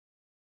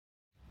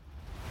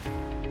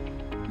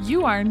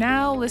You are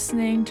now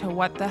listening to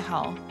What the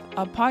Health,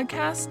 a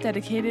podcast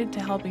dedicated to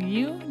helping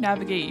you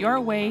navigate your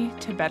way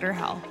to better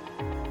health.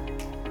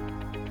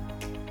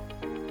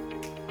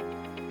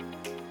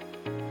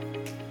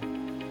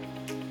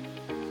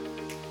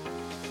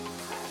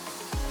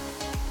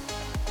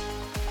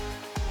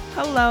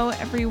 Hello,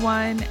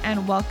 everyone,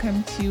 and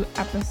welcome to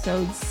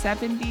episode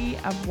 70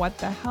 of What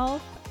the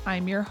Health.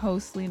 I'm your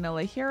host, Lena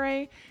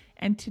Lahire,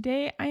 and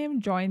today I am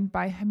joined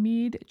by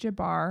Hamid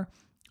Jabbar,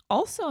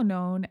 also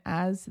known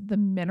as the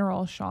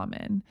Mineral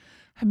Shaman.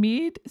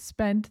 Hamid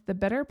spent the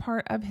better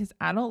part of his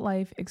adult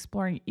life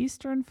exploring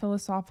Eastern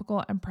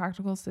philosophical and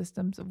practical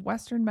systems of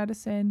Western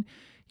medicine,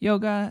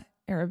 yoga,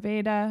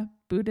 Ayurveda,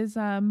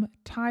 Buddhism,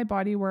 Thai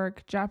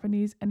bodywork,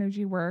 Japanese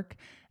energy work,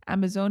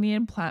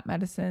 Amazonian plant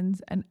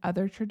medicines, and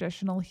other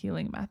traditional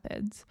healing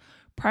methods.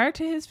 Prior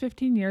to his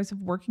 15 years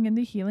of working in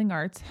the healing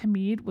arts,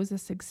 Hamid was a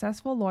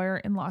successful lawyer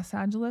in Los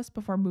Angeles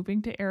before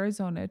moving to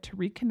Arizona to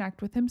reconnect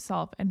with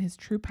himself and his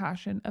true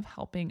passion of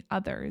helping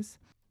others.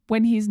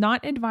 When he's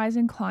not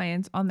advising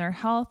clients on their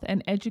health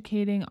and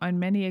educating on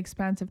many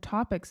expansive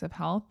topics of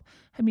health,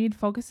 Hamid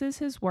focuses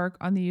his work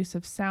on the use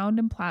of sound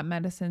and plant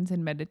medicines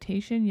in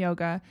meditation,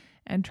 yoga,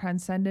 and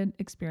transcendent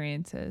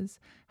experiences.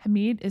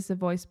 Hamid is the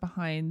voice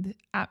behind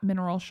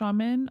 @Mineral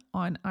Shaman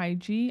on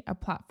IG, a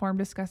platform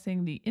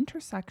discussing the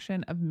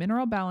intersection of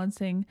mineral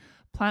balancing,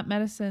 plant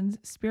medicines,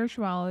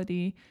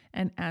 spirituality,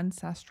 and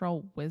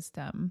ancestral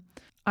wisdom.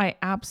 I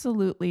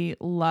absolutely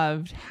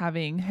loved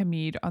having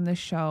Hamid on the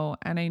show,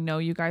 and I know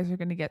you guys are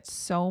going to get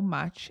so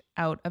much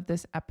out of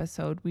this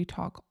episode. We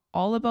talk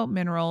all about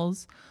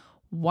minerals,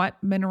 what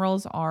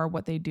minerals are,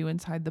 what they do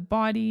inside the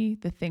body,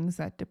 the things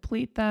that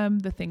deplete them,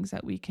 the things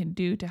that we can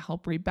do to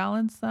help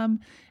rebalance them,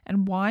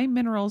 and why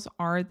minerals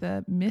are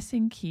the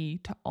missing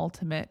key to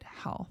ultimate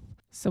health.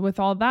 So with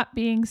all that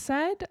being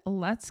said,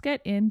 let's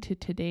get into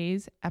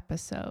today's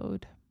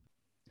episode.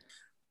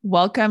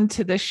 Welcome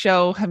to the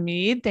show,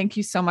 Hamid. Thank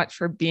you so much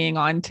for being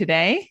on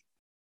today.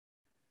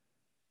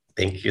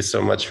 Thank you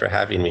so much for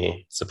having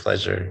me. It's a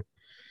pleasure.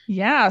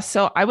 Yeah,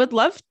 so I would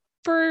love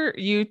for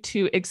you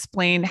to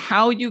explain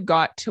how you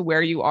got to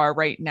where you are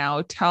right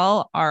now.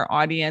 Tell our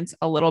audience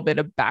a little bit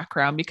of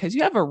background, because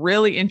you have a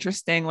really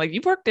interesting,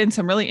 you've worked in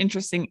some really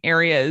interesting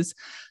areas.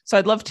 So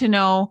I'd love to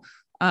know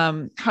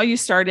how you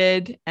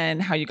started and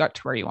how you got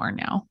to where you are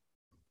now.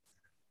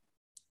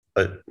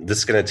 But this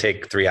is going to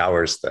take 3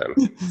 hours then,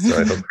 so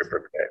I hope you're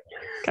prepared.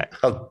 Okay.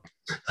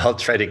 I'll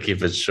try to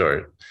keep it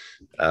short.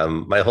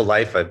 My whole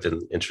life, I've been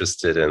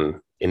interested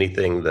in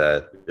anything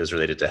that is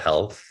related to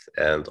health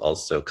and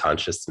also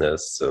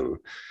consciousness. And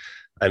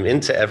I'm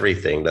into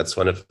everything. That's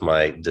one of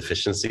my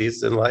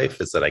deficiencies in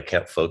life, is that I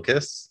can't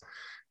focus.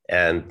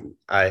 And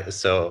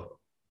so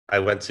I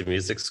went to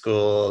music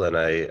school and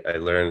I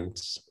learned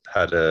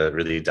how to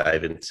really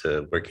dive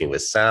into working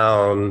with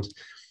sound.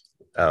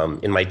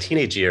 In my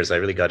teenage years, I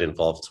really got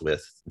involved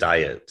with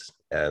diet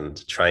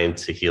and trying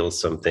to heal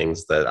some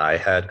things that I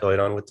had going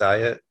on with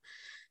diet.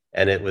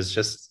 And it's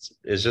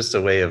just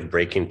a way of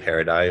breaking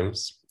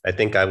paradigms. I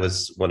think I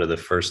was one of the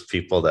first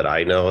people that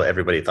I know.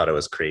 Everybody thought I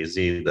was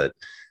crazy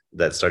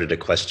that started to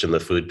question the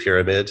food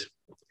pyramid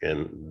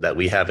and that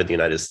we have in the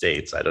United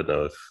States. I don't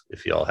know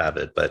if you all have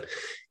it, but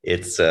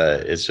it's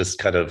just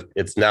kind of,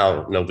 it's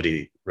now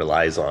nobody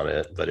relies on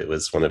it, but it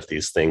was one of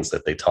these things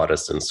that they taught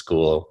us in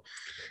school.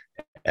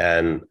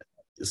 And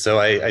so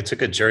I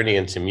took a journey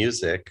into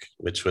music,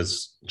 which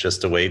was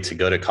just a way to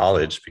go to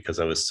college because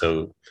I was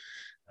so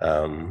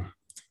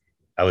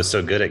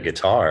good at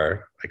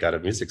guitar. I got a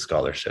music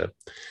scholarship.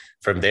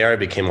 From there, I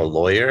became a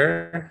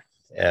lawyer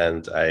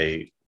and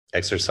I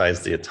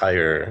exercised the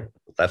entire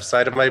left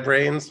side of my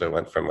brain. So I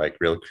went from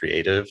real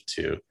creative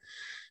to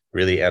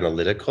really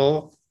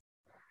analytical.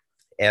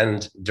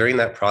 And during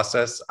that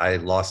process, I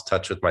lost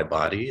touch with my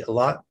body a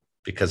lot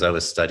because I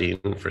was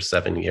studying for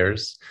 7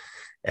 years.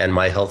 And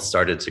my health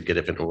started to get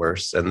even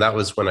worse. And that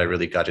was when I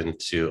really got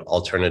into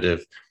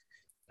alternative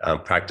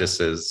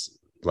practices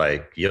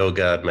like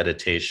yoga,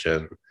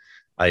 meditation,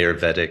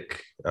 Ayurvedic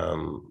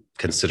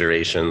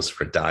considerations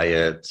for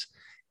diet.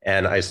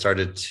 And I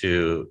started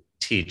to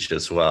teach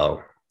as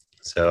well.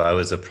 So I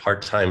was a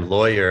part-time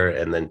lawyer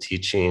and then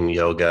teaching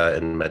yoga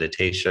and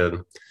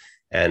meditation,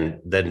 and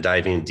then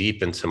diving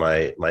deep into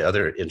my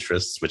other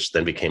interests, which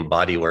then became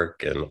body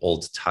work and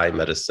old Thai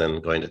medicine,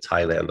 going to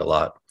Thailand a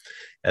lot.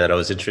 And then I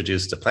was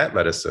introduced to plant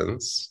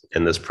medicines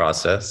in this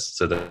process.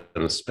 So that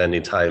I'm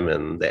spending time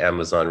in the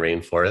Amazon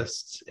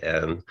rainforest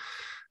and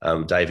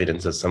diving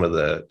into some of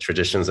the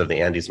traditions of the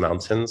Andes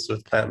Mountains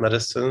with plant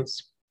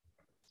medicines.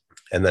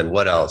 And then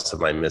what else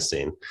am I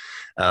missing?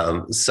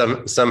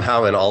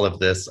 Somehow in all of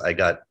this, I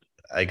got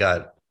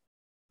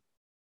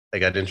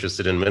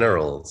interested in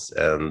minerals.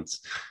 And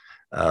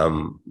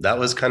that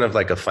was kind of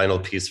like a final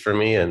piece for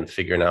me, and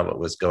figuring out what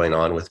was going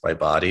on with my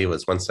body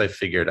was once I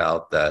figured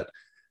out that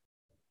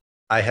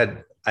I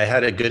had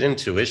a good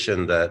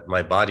intuition that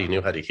my body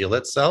knew how to heal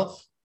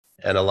itself.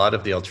 And a lot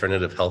of the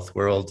alternative health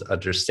world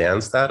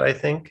understands that, I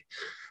think.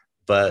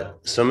 But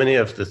so many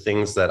of the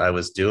things that I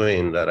was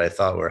doing that I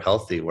thought were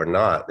healthy were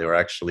not. They were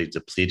actually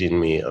depleting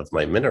me of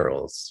my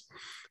minerals.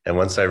 And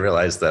once I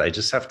realized that I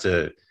just have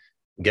to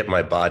get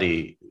my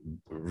body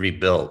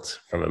rebuilt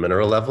from a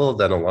mineral level,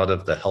 then a lot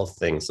of the health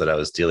things that I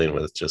was dealing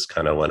with just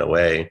kind of went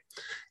away.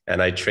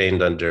 And I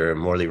trained under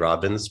Morley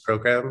Robbins'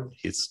 program.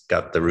 He's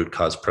got the root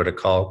cause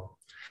protocol.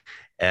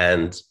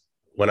 And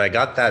when I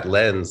got that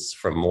lens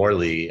from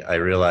Morley, I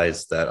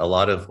realized that a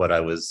lot of what I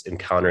was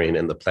encountering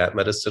in the plant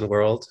medicine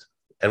world,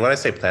 and when I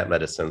say plant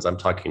medicines, I'm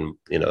talking,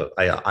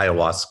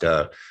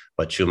 ayahuasca,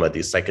 wachuma, the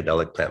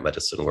psychedelic plant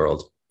medicine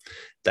world,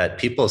 that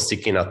people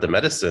seeking out the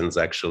medicines,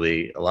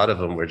 actually, a lot of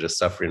them were just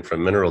suffering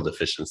from mineral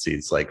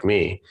deficiencies like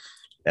me.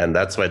 And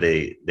that's why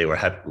they were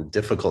having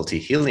difficulty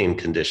healing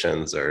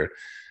conditions, or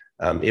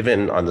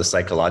even on the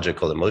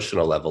psychological,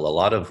 emotional level. A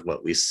lot of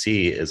what we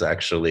see is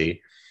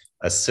actually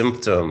a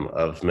symptom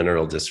of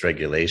mineral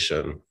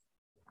dysregulation.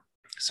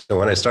 So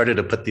when I started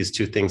to put these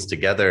two things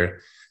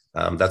together,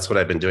 that's what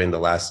I've been doing the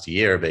last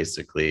year,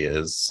 basically,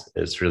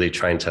 is really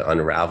trying to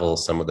unravel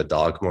some of the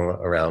dogma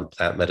around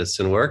plant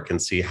medicine work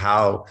and see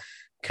how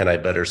can I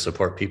better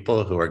support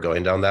people who are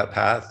going down that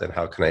path, and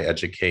how can I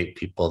educate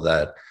people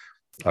that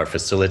are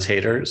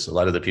facilitators. A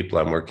lot of the people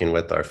I'm working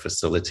with are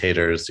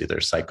facilitators, either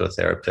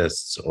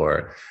psychotherapists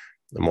or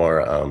the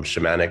more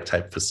shamanic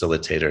type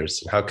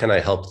facilitators. How can I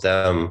help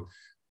them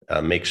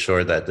make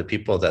sure that the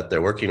people that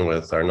they're working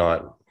with are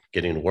not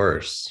getting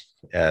worse?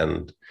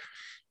 And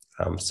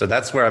so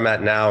that's where I'm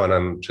at now. And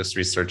I'm just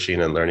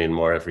researching and learning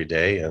more every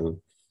day and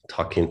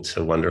talking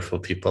to wonderful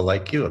people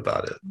like you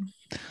about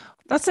it.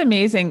 That's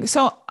amazing.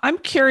 So I'm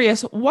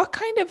curious, what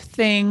kind of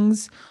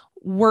things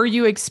were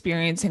you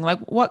experiencing? Like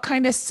what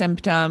kind of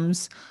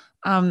symptoms,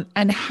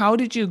 and how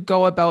did you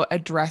go about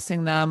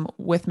addressing them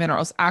with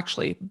minerals?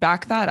 Actually,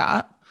 back that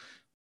up.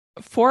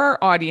 For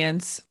our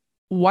audience,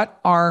 what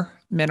are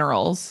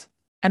minerals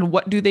and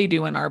what do they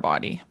do in our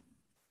body?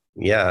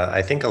 Yeah,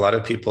 I think a lot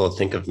of people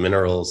think of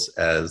minerals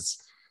as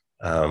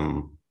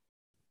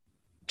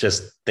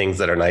just things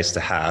that are nice to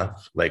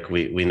have. Like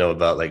we know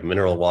about like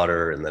mineral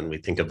water, and then we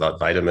think about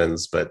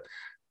vitamins, but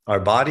our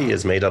body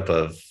is made up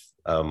of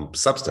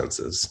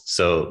substances.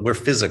 So we're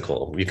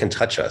physical, you can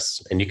touch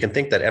us, and you can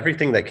think that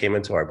everything that came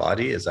into our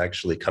body is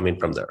actually coming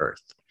from the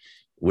earth.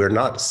 We're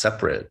not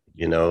separate.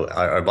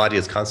 Our body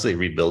is constantly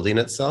rebuilding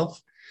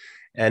itself,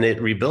 and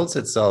it rebuilds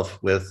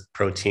itself with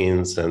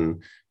proteins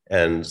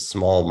and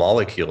small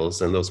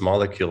molecules. And those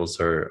molecules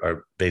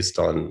are based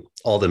on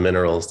all the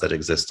minerals that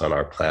exist on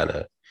our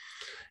planet.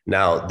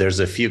 Now,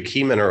 there's a few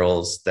key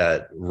minerals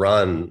that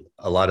run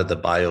a lot of the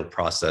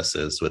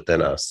bioprocesses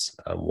within us.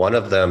 One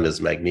of them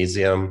is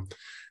magnesium.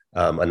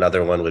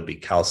 Another one would be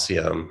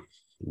calcium.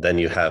 Then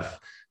you have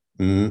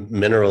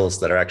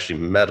minerals that are actually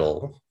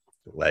metal,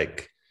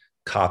 like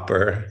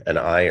copper and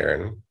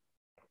iron.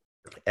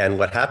 And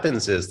what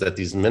happens is that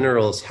these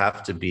minerals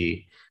have to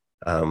be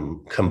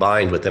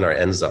combined within our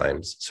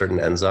enzymes, certain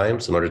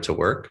enzymes, in order to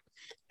work.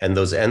 And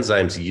those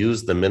enzymes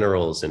use the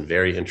minerals in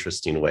very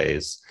interesting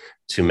ways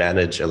to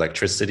manage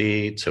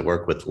electricity, to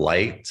work with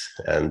light,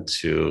 and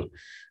to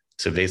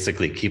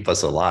basically keep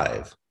us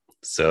alive.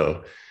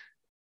 So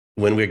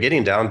when we're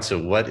getting down to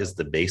what is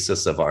the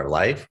basis of our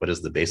life, what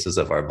is the basis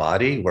of our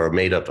body, we're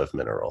made up of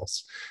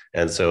minerals.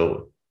 And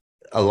so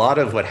a lot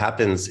of what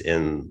happens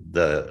in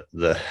the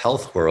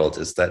health world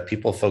is that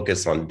people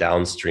focus on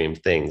downstream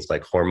things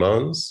like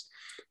hormones,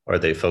 or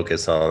they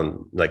focus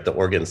on like the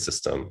organ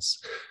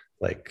systems,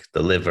 like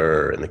the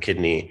liver and the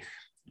kidney.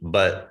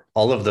 But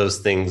all of those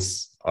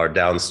things are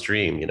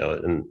downstream,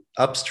 and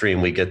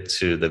upstream, we get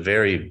to the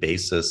very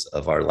basis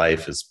of our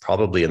life is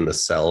probably in the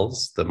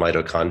cells, the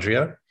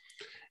mitochondria,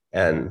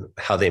 and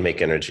how they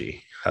make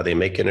energy,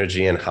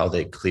 and how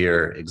they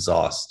clear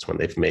exhaust when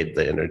they've made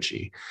the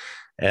energy.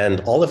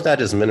 And all of that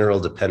is mineral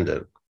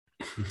dependent.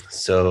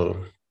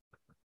 So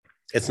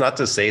it's not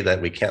to say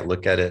that we can't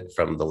look at it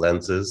from the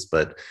lenses,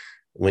 but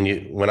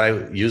when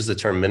I use the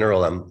term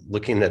mineral, I'm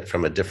looking at it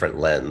from a different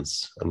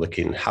lens. I'm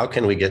looking, how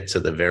can we get to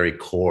the very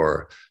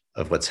core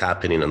of what's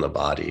happening in the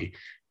body?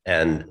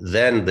 And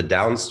then the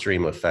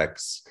downstream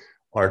effects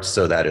aren't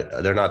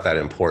they're not that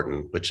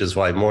important, which is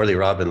why Morley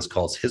Robbins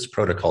calls his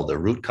protocol the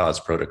root cause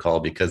protocol,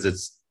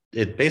 because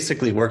it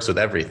basically works with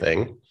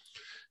everything.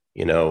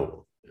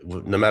 No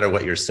matter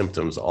what your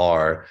symptoms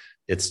are,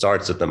 it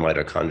starts at the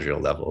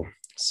mitochondrial level.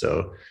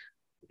 So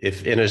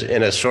if in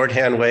a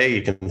shorthand way,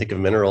 you can think of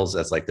minerals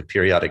as like the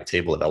periodic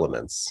table of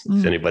elements.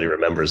 If anybody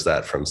remembers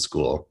that from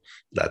school,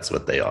 that's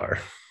what they are.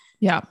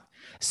 Yeah.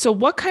 So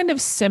what kind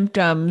of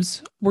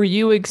symptoms were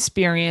you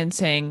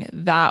experiencing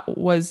that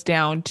was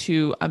down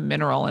to a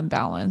mineral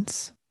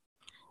imbalance?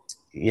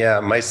 Yeah,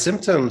 my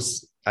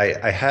symptoms,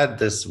 I had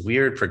this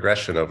weird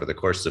progression over the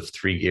course of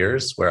 3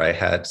 years where I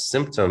had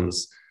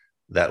symptoms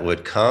that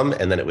would come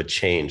and then it would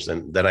change.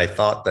 And then I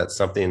thought that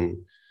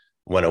something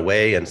went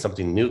away and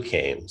something new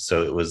came.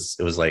 So it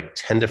was like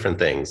 10 different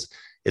things.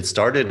 It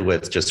started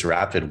with just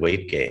rapid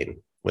weight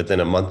gain. Within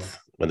a month,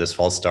 when this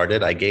fall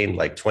started, I gained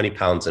like 20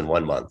 pounds in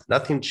 1 month.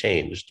 Nothing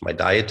changed. My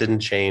diet didn't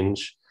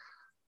change.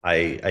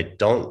 I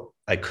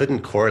I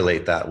couldn't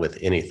correlate that with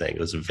anything.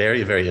 It was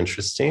very, very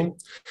interesting.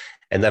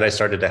 And then I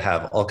started to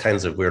have all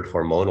kinds of weird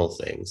hormonal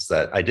things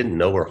that I didn't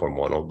know were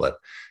hormonal, but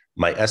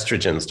my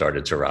estrogen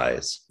started to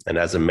rise. And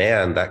as a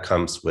man, that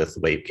comes with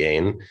weight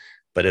gain,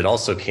 but it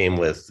also came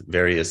with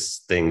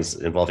various things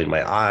involving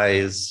my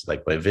eyes,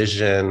 like my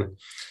vision.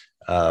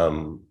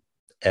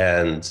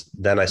 And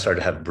then I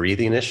started to have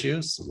breathing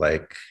issues,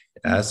 like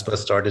asthma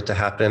started to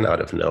happen out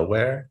of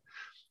nowhere,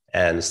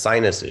 and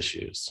sinus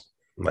issues.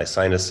 My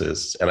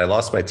sinuses, and I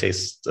lost my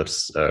taste of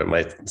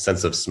my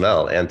sense of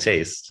smell and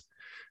taste,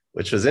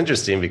 which was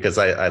interesting because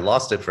I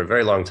lost it for a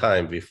very long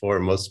time before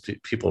most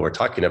people were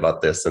talking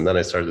about this. And then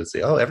I started to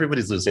say, oh,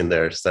 everybody's losing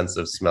their sense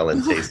of smell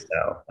and taste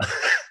now.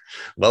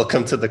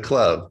 Welcome to the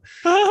club.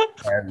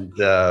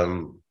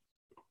 And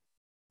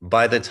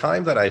by the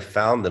time that I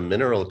found the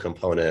mineral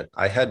component,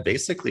 I had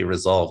basically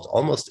resolved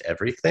almost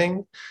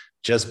everything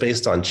just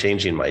based on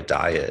changing my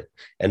diet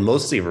and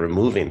mostly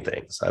removing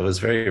things. I was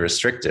very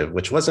restrictive,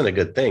 which wasn't a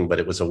good thing, but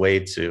it was a way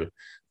to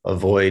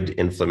avoid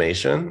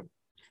inflammation.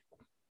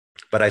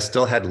 But I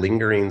still had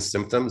lingering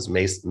symptoms,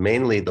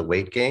 mainly the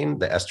weight gain,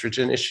 the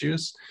estrogen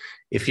issues.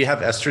 If you have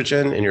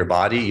estrogen in your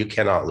body, you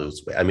cannot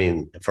lose weight. I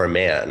mean, for a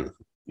man,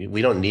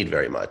 we don't need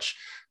very much.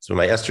 So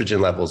my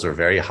estrogen levels are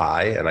very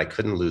high and I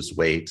couldn't lose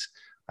weight.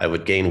 I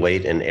would gain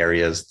weight in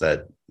areas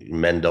that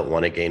men don't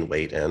want to gain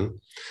weight in.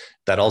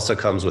 That also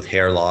comes with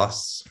hair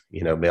loss,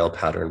 male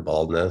pattern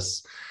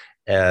baldness,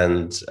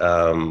 and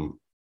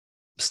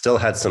still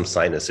had some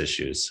sinus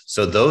issues.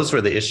 So those were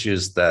the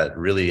issues that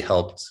really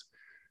helped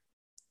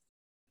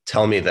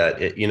tell me that,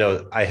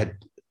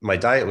 my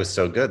diet was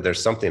so good,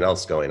 there's something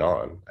else going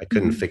on. I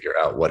couldn't figure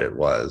out what it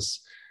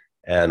was.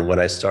 And when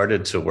I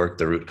started to work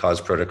the root cause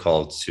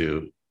protocol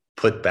to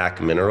put back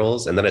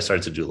minerals, and then I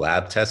started to do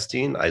lab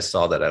testing, I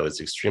saw that I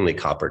was extremely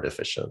copper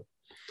deficient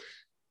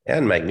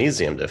and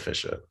magnesium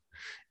deficient.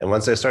 And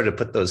once I started to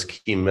put those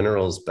key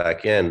minerals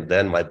back in,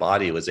 then my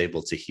body was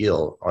able to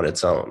heal on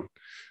its own.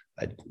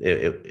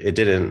 It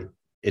didn't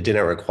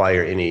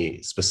require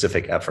any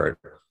specific effort.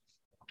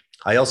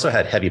 I also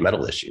had heavy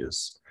metal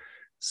issues.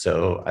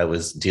 So I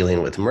was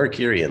dealing with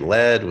mercury and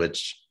lead,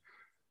 which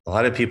a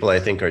lot of people I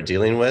think are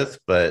dealing with.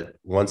 But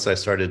once I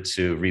started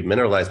to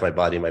remineralize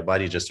my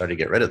body just started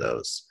to get rid of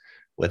those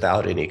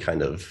without any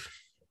kind of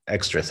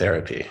extra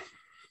therapy.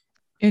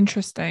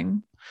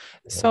 Interesting.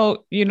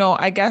 So,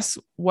 I guess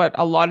what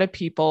a lot of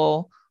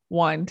people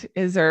want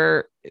is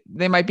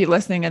they might be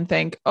listening and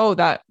think, oh,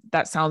 that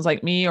sounds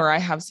like me, or I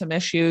have some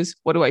issues.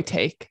 What do I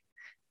take?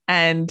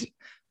 And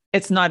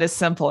it's not as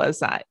simple as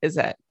that, is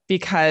it?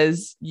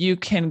 Because you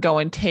can go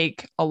and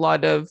take a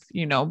lot of,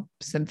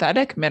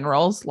 synthetic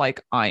minerals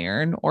like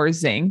iron or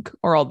zinc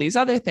or all these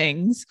other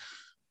things,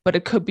 but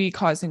it could be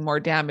causing more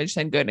damage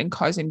than good and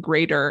causing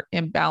greater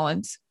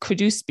imbalance.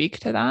 Could you speak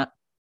to that?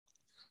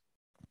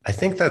 I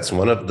think that's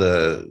one of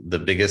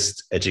the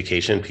biggest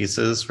education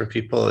pieces for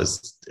people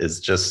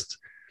is just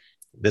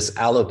this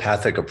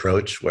allopathic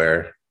approach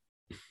where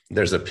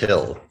there's a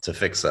pill to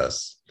fix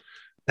us,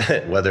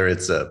 whether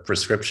it's a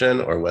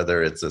prescription or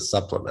whether it's a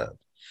supplement.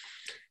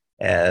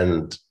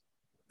 And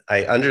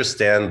I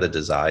understand the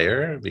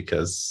desire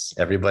because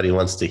everybody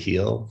wants to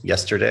heal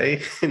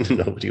yesterday and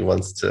nobody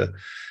wants to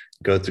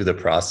go through the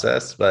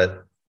process,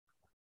 but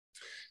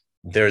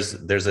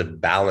there's a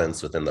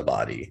balance within the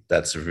body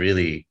that's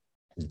really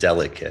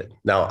delicate.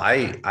 Now,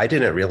 I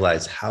didn't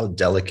realize how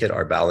delicate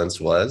our balance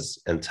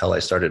was until I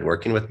started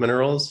working with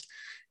minerals.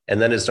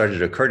 And then it started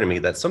to occur to me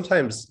that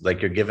sometimes,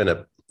 like, you're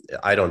given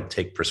I don't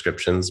take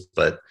prescriptions,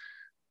 but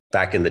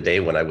back in the day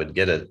when I would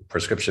get a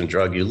prescription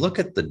drug, you look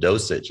at the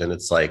dosage and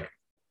it's like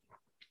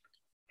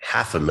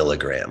 0.5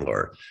 milligram,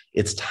 or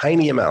it's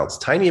tiny amounts.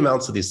 Tiny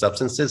amounts of these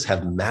substances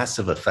have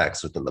massive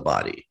effects within the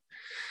body.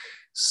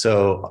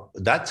 So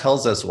that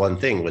tells us one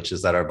thing, which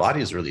is that our body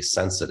is really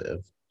sensitive.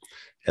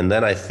 And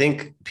then I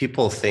think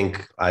people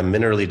think I'm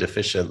minerally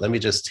deficient. Let me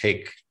just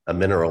take a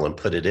mineral and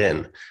put it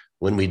in.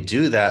 When we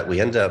do that,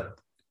 we end up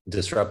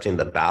disrupting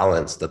the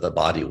balance that the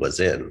body was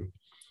in.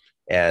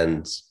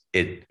 And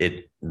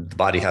the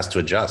body has to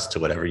adjust to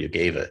whatever you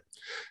gave it.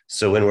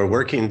 So when we're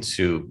working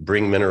to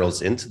bring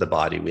minerals into the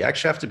body, we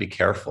actually have to be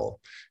careful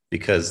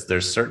because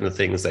there's certain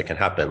things that can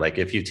happen. Like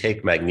if you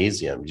take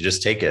magnesium, you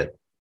just take it.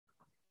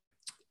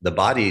 The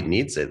body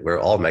needs it. We're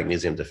all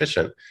magnesium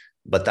deficient,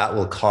 but that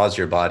will cause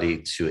your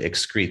body to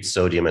excrete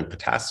sodium and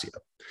potassium.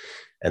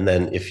 And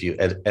then if you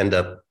end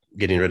up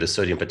getting rid of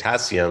sodium,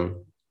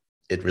 potassium,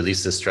 it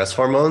releases stress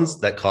hormones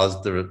that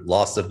cause the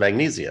loss of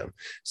magnesium.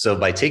 So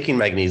by taking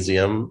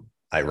magnesium,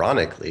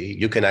 ironically,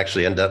 you can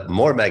actually end up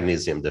more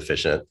magnesium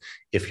deficient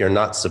if you're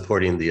not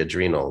supporting the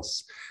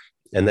adrenals.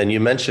 And then you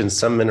mentioned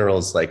some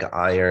minerals like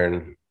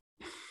iron.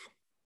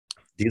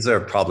 These are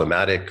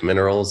problematic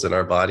minerals in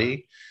our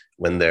body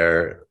when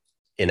they're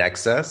in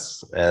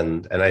excess.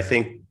 And I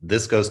think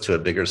this goes to a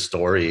bigger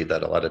story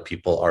that a lot of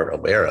people aren't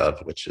aware of,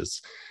 which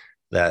is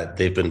that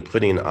they've been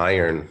putting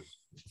iron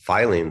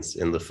filings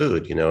in the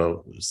food,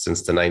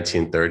 since the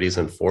 1930s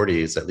and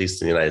 40s, at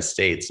least in the United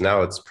States.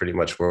 Now it's pretty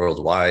much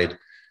worldwide.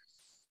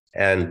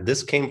 And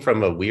this came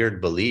from a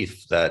weird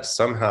belief that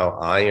somehow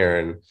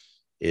iron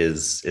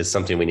is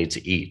something we need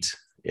to eat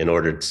in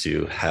order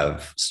to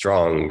have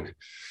strong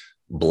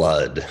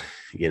blood,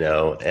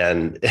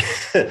 and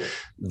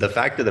the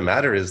fact of the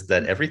matter is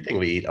that everything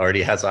we eat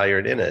already has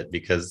iron in it,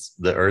 because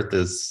the earth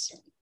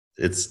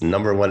its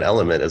number one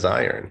element is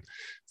iron.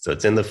 So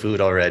it's in the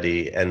food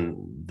already. And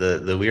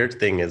the weird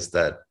thing is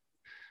that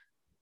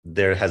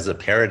there has a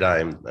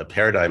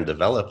paradigm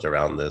developed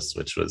around this,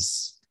 which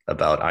was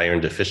about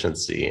iron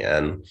deficiency.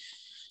 And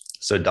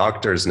so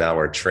doctors now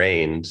are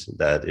trained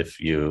that if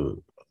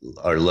you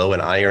are low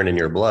in iron in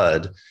your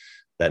blood,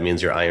 that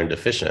means you're iron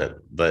deficient.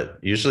 But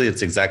usually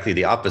it's exactly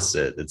the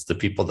opposite. It's the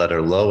people that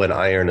are low in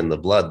iron in the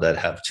blood that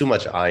have too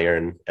much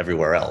iron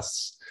everywhere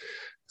else.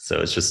 So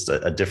it's just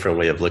a different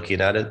way of looking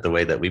at it. The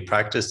way that we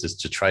practice is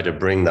to try to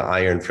bring the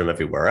iron from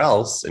everywhere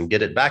else and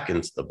get it back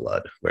into the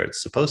blood where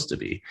it's supposed to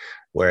be,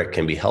 where it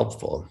can be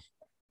helpful.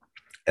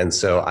 And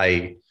so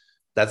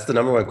that's the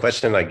number one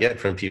question I get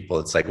from people.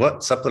 It's like,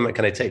 what supplement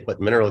can I take?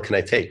 What mineral can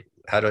I take?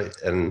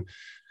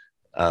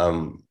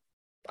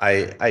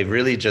 I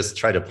really just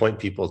try to point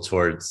people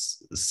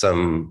towards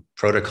some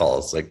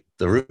protocols. Like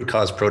the root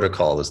cause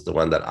protocol is the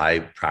one that I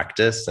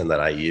practice and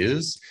that I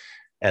use.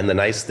 And the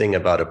nice thing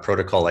about a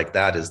protocol like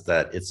that is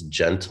that it's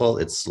gentle,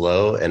 it's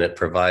slow, and it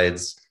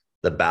provides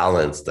the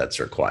balance that's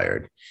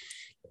required.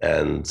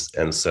 And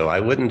so I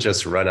wouldn't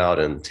just run out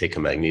and take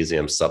a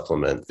magnesium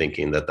supplement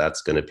thinking that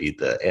that's going to be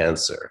the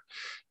answer.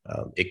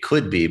 It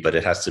could be, but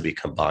it has to be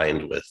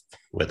combined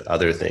with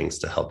other things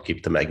to help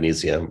keep the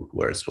magnesium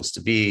where it's supposed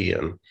to be.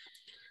 And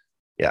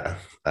yeah,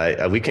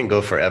 we can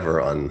go forever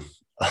on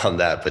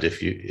that, but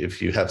if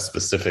you have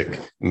specific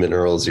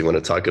minerals you want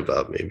to talk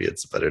about, maybe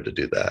it's better to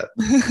do that.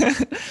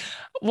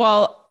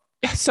 Well,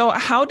 so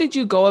how did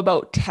you go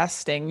about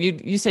testing?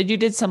 You said you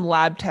did some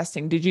lab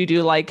testing. Did you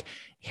do like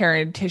hair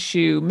and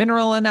tissue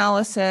mineral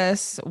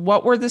analysis?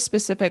 What were the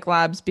specific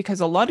labs?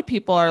 Because a lot of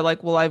people are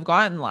like, well, I've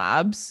gotten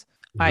labs,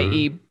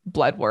 i.e.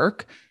 blood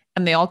work,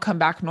 and they all come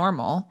back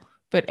normal.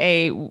 But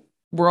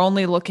we're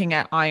only looking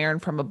at iron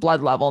from a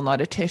blood level,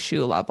 not a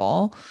tissue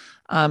level.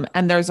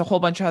 And there's a whole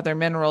bunch of other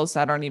minerals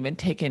that aren't even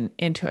taken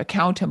into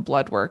account in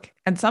blood work.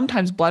 And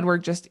sometimes blood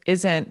work just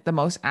isn't the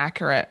most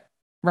accurate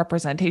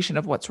representation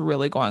of what's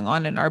really going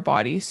on in our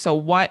body. So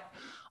what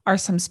are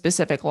some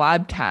specific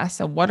lab tests,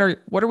 and what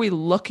are we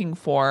looking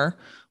for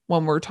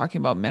when we're talking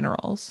about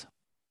minerals?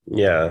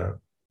 Yeah.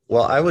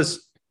 Well,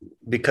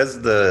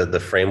 because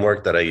the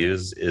framework that I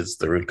use is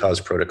the root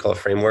cause protocol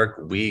framework,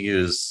 we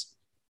use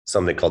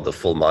something called the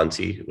Full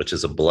Monty, which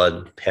is a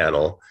blood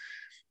panel.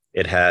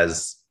 It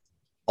has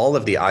all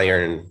of the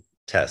iron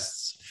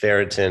tests,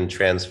 ferritin,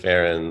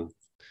 transferrin,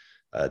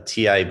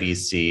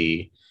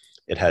 TIBC.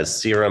 It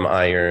has serum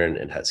iron,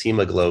 it has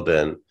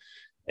hemoglobin,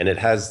 and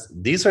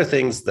these are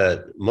things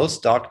that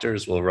most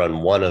doctors will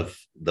run one of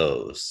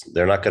those.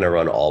 They're not going to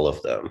run all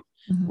of them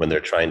when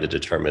they're trying to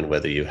determine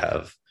whether you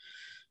have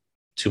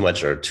too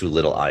much or too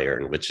little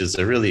iron, which is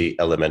a really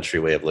elementary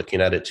way of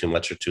looking at it, too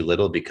much or too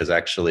little, because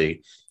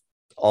actually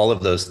all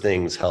of those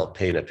things help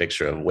paint a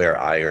picture of where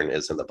iron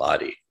is in the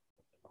body.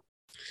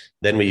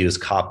 Then we use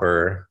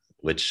copper,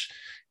 which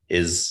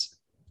is,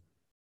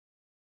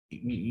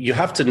 you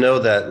have to know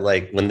that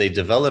like when they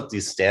develop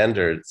these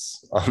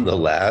standards on the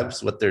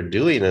labs, what they're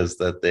doing is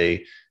that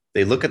they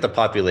look at the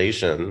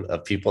population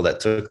of people that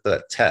took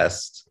that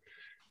test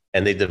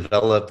and they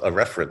develop a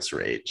reference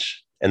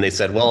range. And they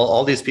said, well,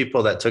 all these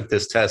people that took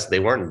this test,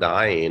 they weren't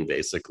dying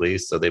basically,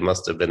 so they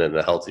must have been in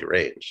a healthy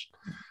range.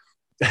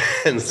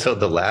 And so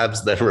the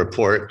labs then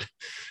report,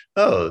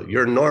 oh,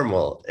 you're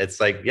normal. It's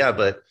like, yeah,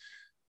 but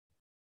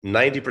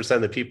 90%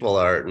 of the people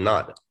are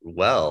not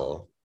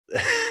well.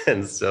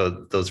 And so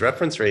those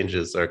reference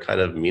ranges are kind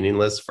of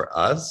meaningless for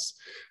us.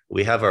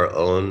 We have our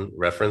own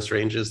reference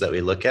ranges that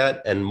we look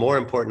at. And more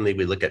importantly,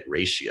 we look at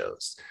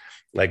ratios.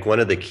 Like one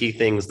of the key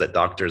things that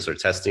doctors are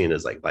testing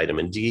is like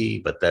vitamin D,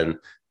 but then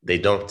they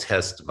don't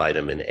test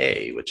vitamin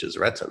A, which is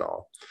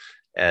retinol.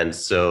 And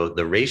so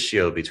the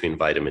ratio between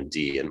vitamin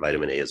D and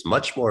vitamin A is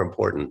much more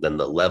important than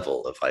the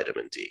level of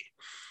vitamin D.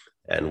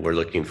 And we're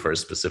looking for a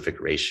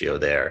specific ratio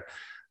there.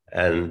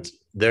 And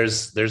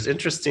there's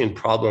interesting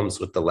problems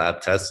with the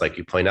lab tests, like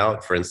you point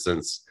out. For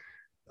instance,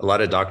 a lot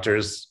of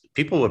doctors,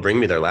 people will bring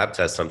me their lab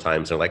tests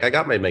sometimes. They're like, I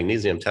got my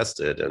magnesium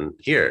tested and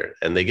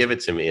they give it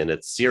to me and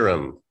it's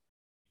serum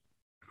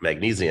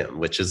magnesium,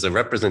 which is a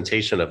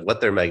representation of what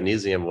their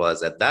magnesium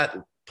was at that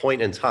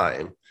point in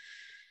time,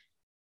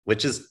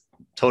 which is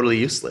totally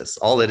useless.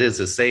 All it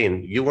is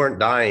saying you weren't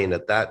dying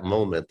at that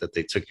moment that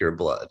they took your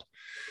blood.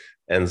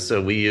 And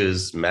so we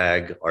use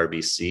MAG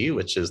RBC,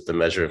 which is the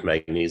measure of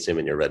magnesium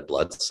in your red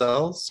blood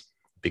cells,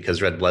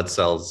 because red blood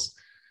cells,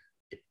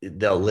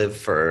 they'll live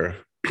for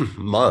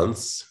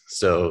months.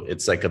 So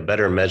it's like a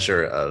better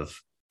measure of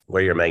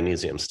where your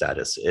magnesium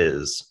status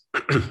is,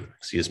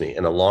 excuse me,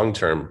 in a long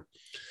term.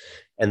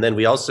 And then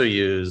we also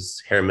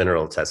use hair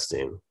mineral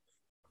testing.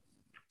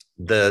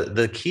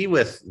 The key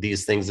with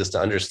these things is to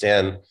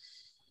understand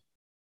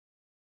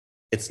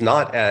it's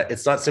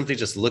not simply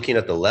just looking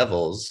at the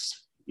levels.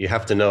 you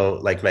have to know,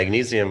 like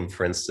magnesium,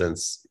 for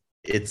instance,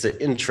 it's an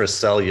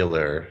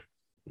intracellular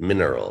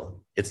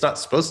mineral. It's not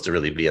supposed to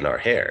really be in our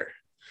hair.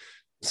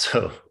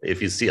 So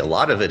if you see a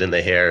lot of it in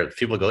the hair,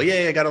 people go,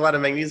 "Yay, I got a lot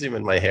of magnesium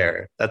in my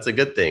hair. That's a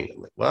good thing."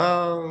 I'm like,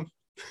 well,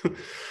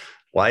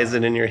 why is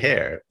it in your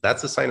hair?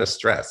 That's a sign of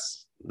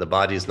stress. The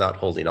body's not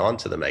holding on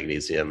to the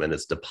magnesium and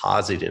it's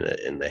depositing it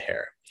in the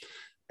hair.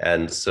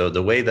 And so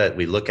the way that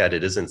we look at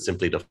it isn't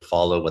simply to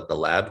follow what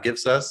the lab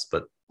gives us,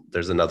 but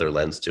there's another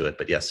lens to it.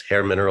 But yes,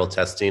 hair mineral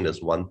testing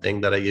is one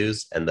thing that I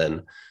use. And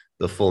then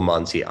the full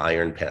Monty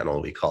iron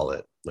panel, we call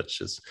it,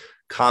 which is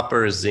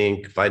copper,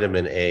 zinc,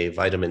 vitamin A,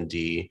 vitamin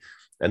D,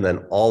 and then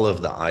all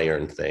of the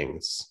iron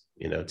things,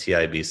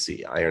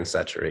 TIBC, iron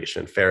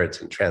saturation,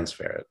 ferritin,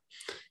 transferrin,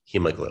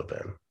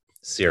 hemoglobin,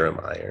 serum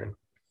iron.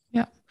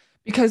 Yeah.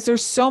 Because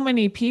there's so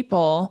many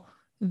people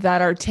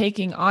that are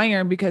taking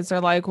iron because they're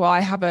like, well,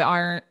 I have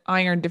an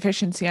iron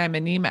deficiency, I'm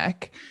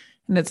anemic.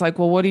 And it's like,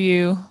 well, what do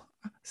you,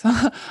 so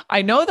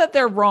I know that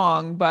they're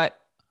wrong, but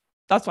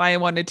that's why I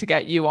wanted to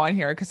get you on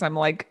here. Cause I'm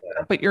like,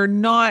 but you're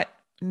not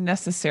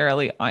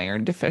necessarily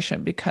iron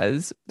deficient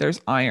because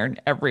there's iron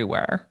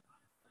everywhere.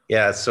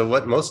 Yeah. So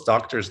what most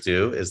doctors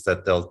do is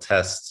that they'll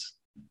test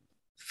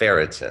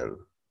ferritin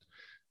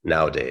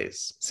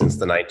nowadays since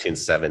the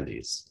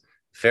 1970s.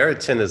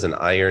 Ferritin is an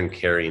iron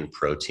carrying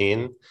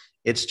protein.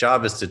 Its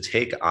job is to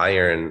take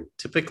iron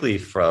typically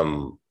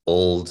from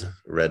old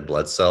red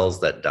blood cells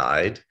that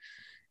died,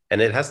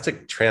 and it has to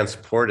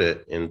transport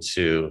it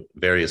into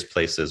various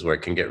places where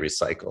it can get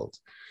recycled.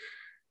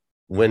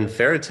 When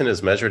ferritin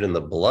is measured in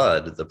the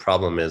blood, the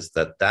problem is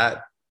that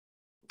that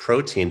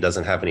protein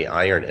doesn't have any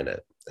iron in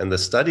it. And the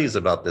studies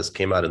about this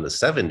came out in the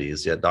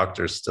 70s, yet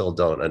doctors still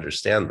don't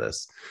understand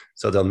this.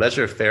 So they'll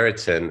measure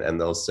ferritin and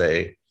they'll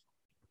say,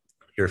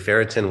 your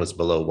ferritin was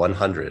below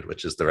 100,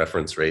 which is the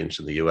reference range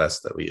in the US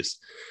that we use.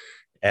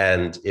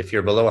 And if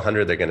you're below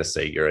 100, they're going to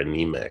say you're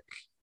anemic.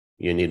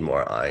 You need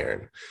more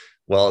iron.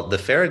 Well, the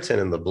ferritin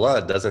in the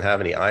blood doesn't have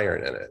any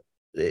iron in it.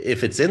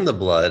 If it's in the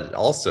blood,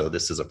 also,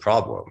 this is a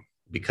problem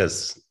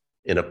because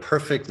in a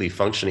perfectly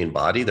functioning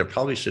body, there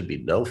probably should be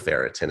no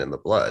ferritin in the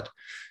blood.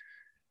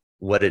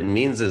 What it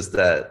means is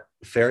that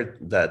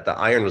the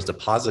iron was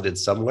deposited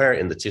somewhere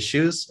in the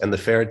tissues and the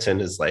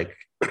ferritin is like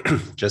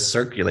just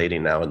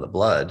circulating now in the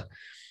blood.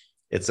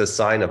 It's a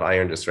sign of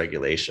iron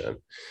dysregulation.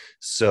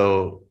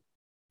 So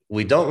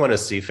we don't want to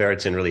see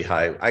ferritin really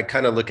high. I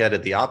kind of look at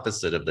it the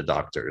opposite of the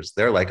doctors.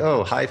 They're like,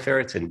 oh, high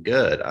ferritin,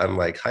 good. I'm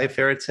like, high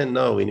ferritin,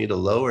 no, we need to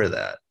lower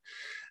that.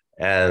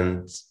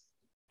 And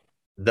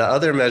the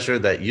other measure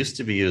that used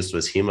to be used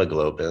was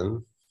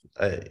hemoglobin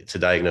to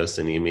diagnose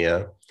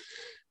anemia.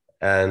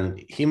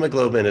 And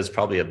hemoglobin is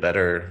probably a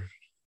better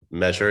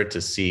measure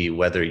to see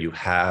whether you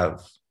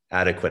have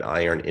adequate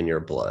iron in your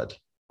blood.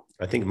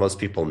 I think most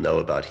people know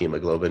about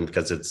hemoglobin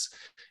because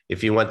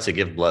if you went to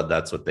give blood,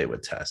 that's what they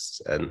would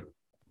test. And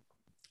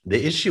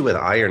the issue with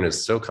iron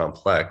is so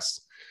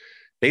complex.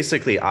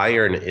 Basically,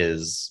 iron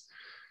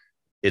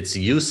it's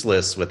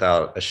useless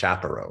without a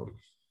chaperone.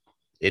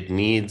 It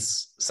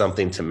needs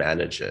something to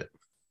manage it.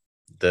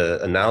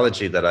 The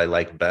analogy that I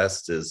like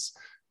best is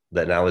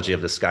the analogy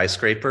of the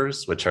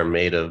skyscrapers, which are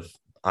made of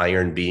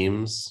iron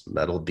beams,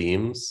 metal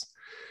beams.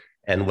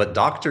 And what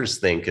doctors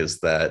think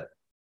is that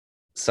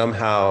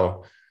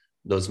somehow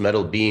those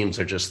metal beams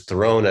are just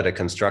thrown at a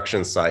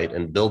construction site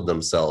and build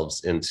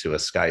themselves into a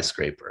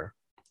skyscraper.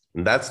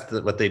 And that's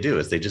what they do,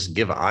 is they just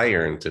give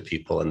iron to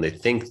people and they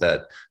think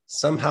that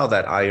somehow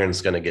that iron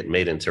is going to get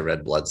made into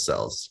red blood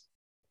cells.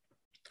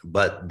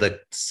 But the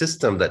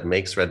system that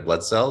makes red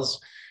blood cells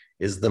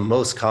is the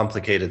most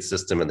complicated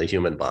system in the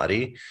human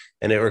body,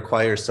 and it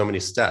requires so many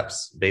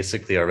steps.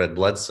 Basically, our red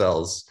blood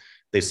cells,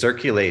 they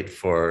circulate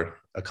for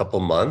a couple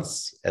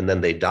months, and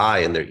then they die,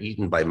 and they're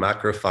eaten by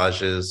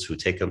macrophages who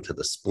take them to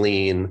the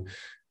spleen.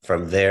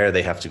 From there,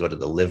 they have to go to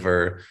the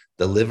liver.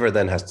 The liver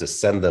then has to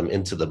send them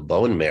into the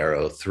bone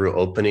marrow through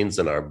openings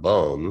in our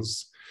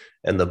bones,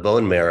 and the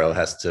bone marrow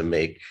has to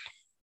make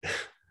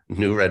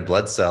new red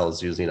blood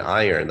cells using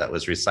iron that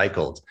was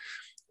recycled.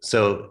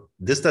 So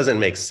this doesn't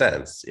make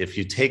sense. If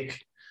you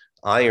take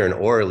iron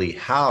orally,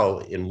 how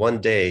in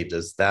one day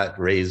does that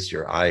raise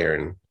your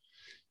iron?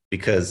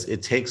 Because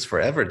it takes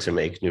forever to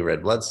make new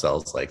red blood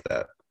cells like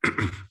that.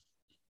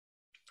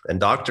 And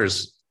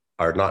doctors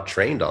are not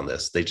trained on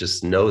this. They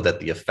just know that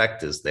the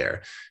effect is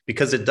there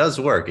because it does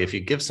work. If you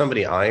give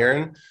somebody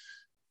iron,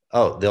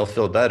 oh, they'll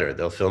feel better.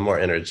 They'll feel more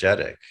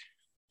energetic.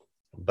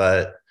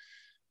 But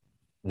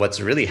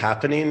what's really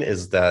happening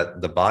is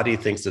that the body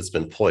thinks it's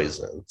been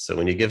poisoned. So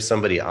when you give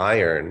somebody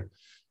iron,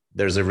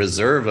 there's a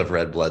reserve of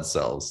red blood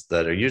cells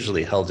that are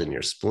usually held in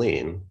your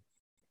spleen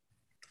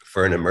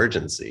for an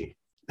emergency,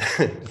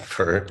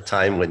 for a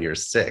time when you're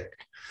sick.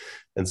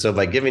 And so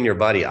by giving your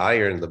body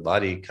iron, the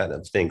body kind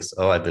of thinks,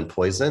 oh, I've been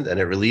poisoned, and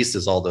it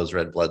releases all those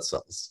red blood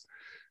cells.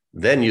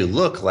 Then you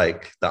look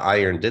like the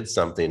iron did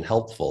something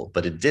helpful,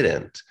 but it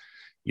didn't.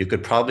 You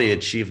could probably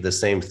achieve the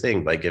same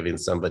thing by giving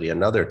somebody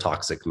another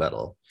toxic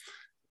metal,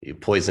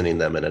 poisoning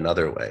them in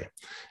another way.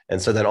 And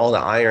so then all the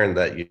iron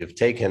that you've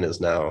taken is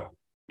now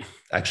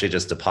actually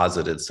just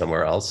deposited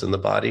somewhere else in the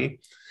body.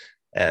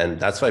 And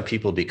that's why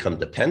people become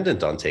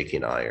dependent on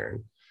taking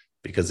iron,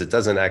 because it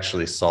doesn't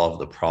actually solve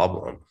the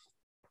problem.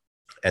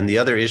 And the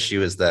other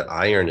issue is that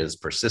iron is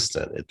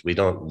persistent. We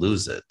don't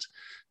lose it.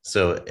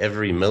 So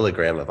every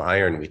milligram of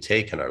iron we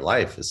take in our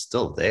life is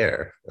still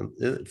there.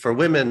 And for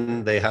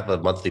women, they have a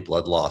monthly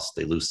blood loss.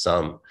 They lose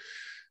some.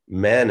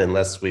 Men,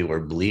 unless we were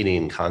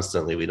bleeding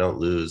constantly, we don't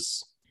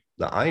lose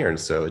the iron.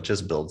 So it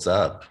just builds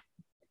up.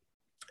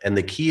 And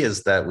the key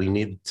is that we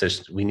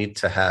need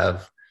to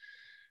have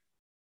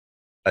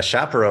a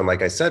chaperone,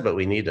 like I said, but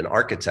we need an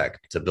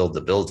architect to build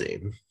the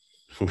building.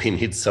 We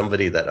need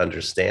somebody that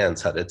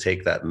understands how to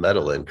take that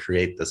metal and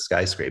create the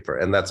skyscraper.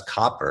 And that's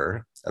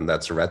copper and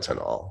that's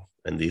retinol.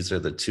 And these are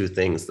the two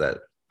things that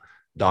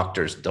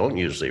doctors don't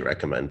usually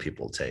recommend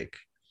people take.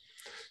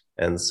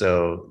 And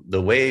so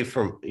the way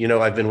from,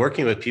 I've been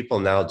working with people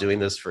now doing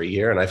this for a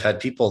year, and I've had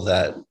people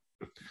that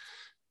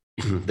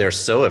they're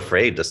so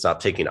afraid to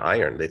stop taking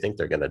iron. They think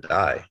they're going to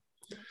die.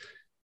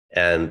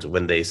 And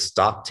when they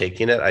stop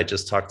taking it, I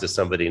just talked to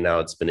somebody now,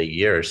 it's been a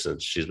year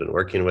since she's been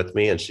working with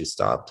me, and she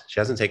stopped. She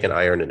hasn't taken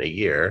iron in a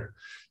year.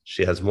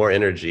 She has more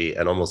energy,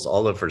 and almost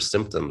all of her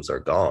symptoms are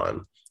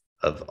gone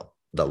of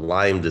the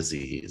Lyme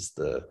disease,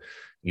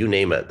 you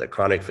name it, the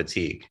chronic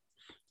fatigue.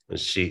 And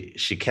she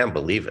can't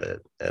believe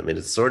it. I mean,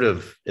 it's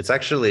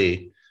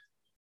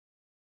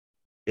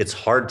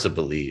hard to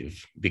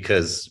believe,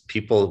 because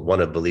people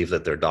want to believe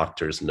that their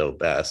doctors know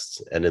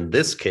best. And in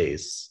this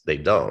case, they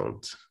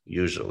don't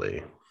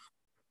usually.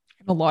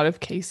 In a lot of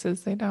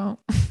cases, they don't.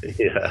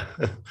 Yeah.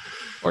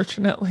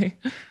 Fortunately.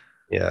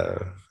 Yeah.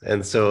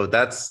 And so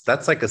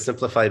that's like a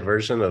simplified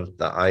version of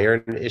the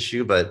iron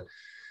issue, but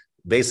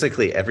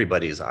basically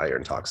everybody's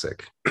iron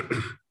toxic.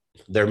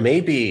 There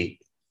may be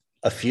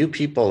a few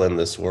people in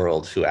this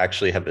world who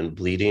actually have been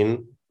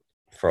bleeding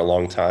for a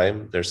long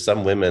time. There's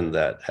some women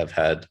that have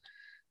had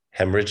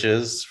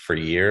hemorrhages for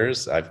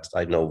years.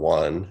 I know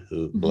one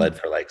who bled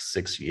for like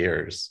 6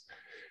 years,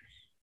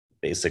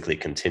 basically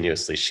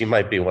continuously. She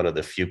might be one of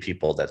the few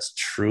people that's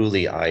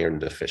truly iron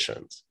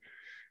deficient,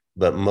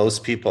 but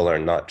most people are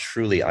not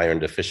truly iron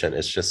deficient.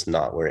 It's just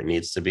not where it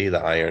needs to be.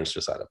 The iron's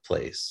just out of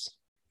place.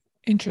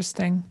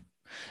 Interesting.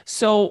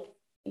 So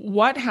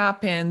what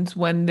happens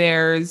when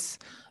there's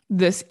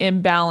this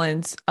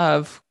imbalance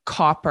of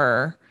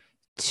copper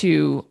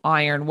to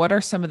iron? What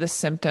are some of the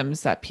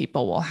symptoms that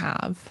people will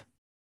have?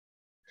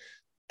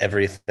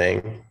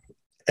 Everything.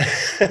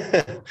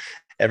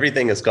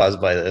 Everything is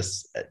caused by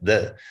this.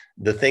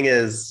 The thing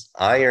is,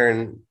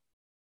 iron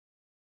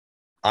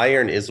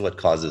is what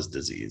causes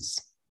disease.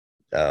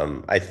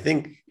 I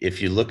think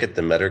if you look at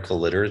the medical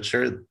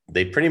literature,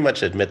 they pretty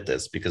much admit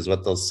this, because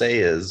what they'll say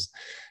is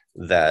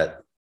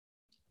that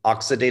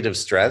oxidative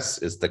stress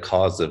is the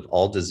cause of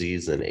all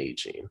disease and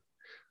aging.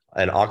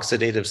 And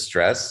oxidative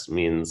stress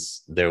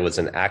means there was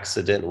an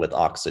accident with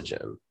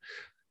oxygen.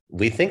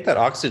 We think that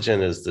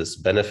oxygen is this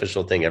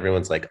beneficial thing.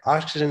 Everyone's like,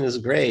 oxygen is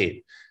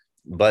great.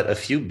 But a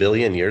few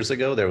billion years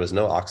ago, there was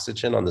no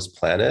oxygen on this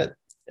planet.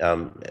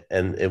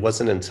 And it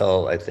wasn't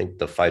until, I think,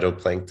 the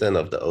phytoplankton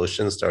of the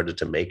ocean started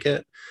to make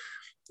it,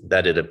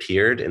 that it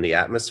appeared in the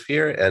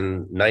atmosphere.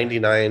 And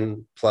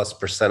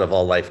 99+% of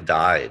all life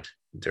died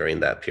during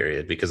that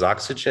period, because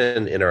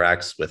oxygen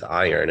interacts with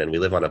iron, and we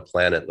live on a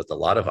planet with a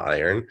lot of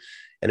iron,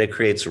 and it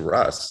creates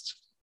rust.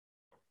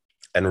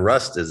 And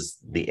rust is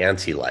the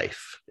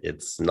anti-life.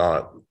 It's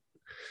not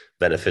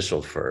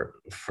beneficial for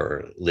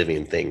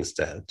living things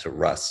to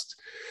rust.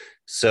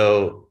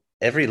 So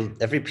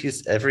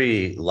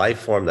every life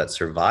form that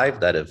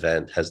survived that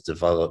event has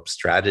developed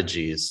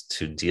strategies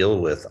to deal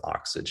with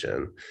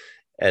oxygen.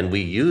 And we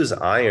use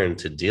iron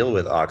to deal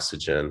with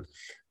oxygen.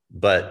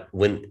 But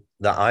when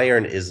the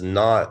iron is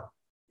not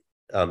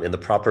in the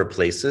proper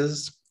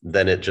places,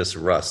 then it just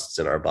rusts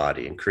in our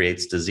body and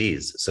creates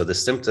disease. So the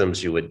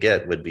symptoms you would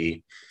get would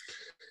be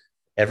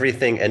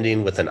everything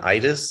ending with an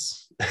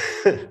itis,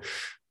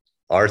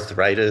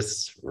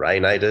 arthritis,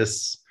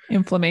 rhinitis,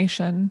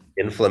 inflammation,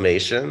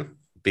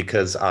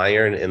 because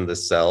iron in the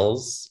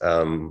cells,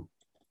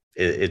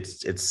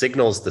 it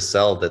signals the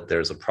cell that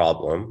there's a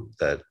problem,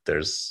 that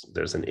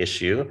there's an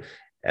issue,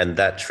 and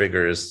that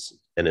triggers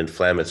an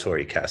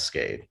inflammatory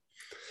cascade.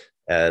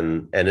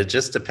 And it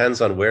just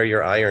depends on where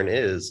your iron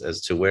is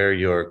as to where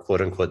your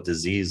quote unquote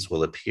disease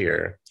will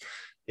appear.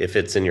 If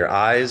it's in your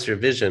eyes, your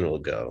vision will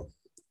go.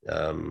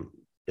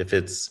 If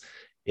it's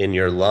in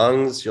your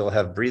lungs, you'll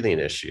have breathing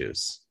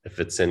issues. If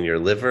it's in your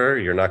liver,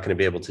 you're not going to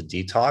be able to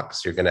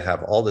detox. You're going to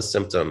have all the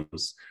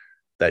symptoms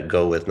that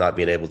go with not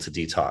being able to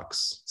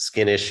detox: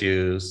 skin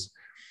issues,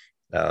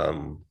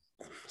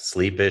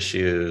 sleep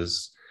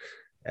issues.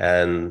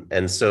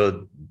 And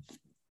so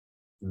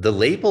the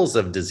labels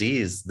of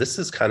disease, this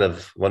is kind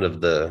of one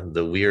of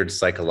the weird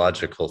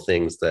psychological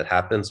things that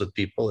happens with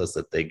people, is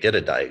that they get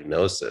a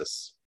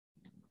diagnosis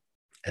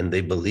and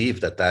they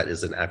believe that that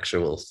is an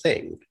actual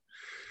thing.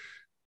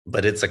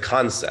 But it's a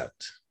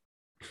concept.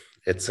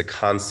 It's a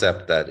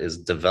concept that is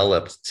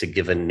developed to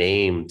give a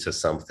name to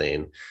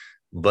something.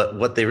 But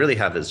what they really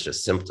have is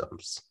just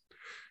symptoms.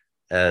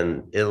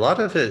 And a lot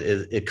of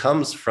it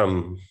comes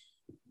from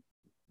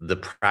the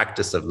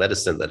practice of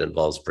medicine that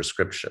involves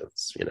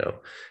prescriptions.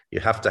 You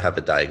have to have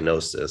a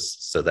diagnosis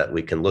so that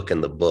we can look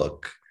in the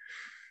book,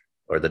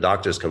 or the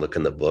doctors can look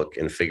in the book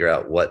and figure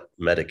out what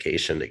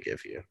medication to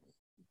give you.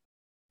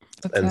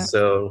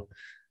 So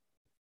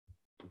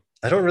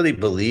I don't really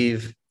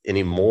believe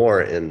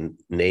anymore in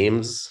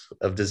names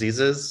of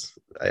diseases.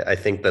 I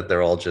think that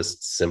they're all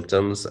just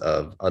symptoms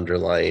of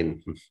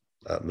underlying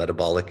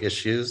metabolic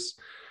issues.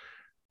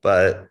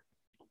 But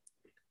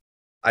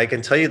I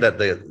can tell you that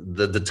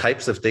the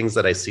types of things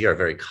that I see are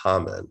very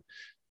common.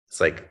 It's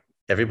like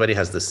everybody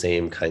has the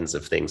same kinds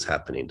of things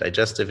happening: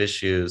 digestive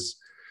issues,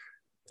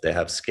 they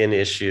have skin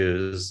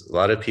issues. A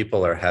lot of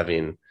people are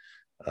having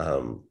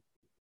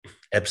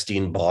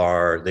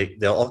Epstein-Barr.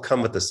 They'll all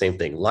come with the same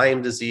thing: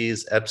 Lyme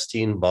disease,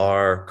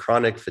 Epstein-Barr,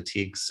 chronic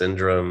fatigue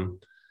syndrome,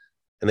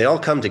 and they all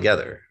come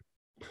together.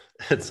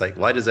 It's like,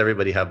 why does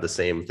everybody have the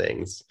same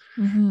things?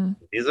 Mm-hmm.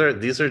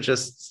 These are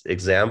just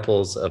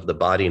examples of the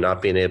body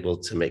not being able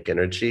to make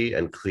energy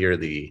and clear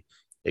the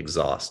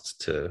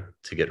exhaust to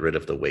get rid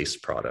of the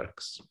waste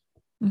products.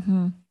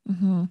 Mm-hmm.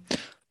 Mm-hmm.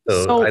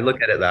 So I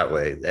look at it that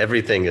way.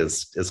 Everything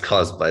is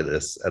caused by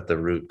this at the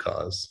root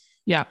cause.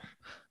 Yeah.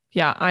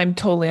 Yeah, I'm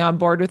totally on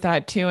board with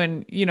that too.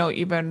 And,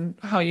 even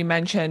how you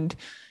mentioned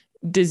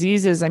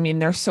diseases, I mean,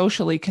 they're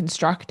socially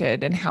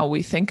constructed and how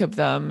we think of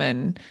them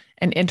and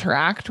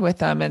interact with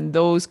them. And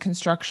those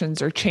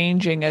constructions are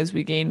changing as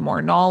we gain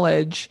more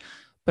knowledge.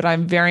 But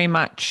I'm very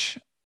much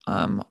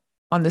on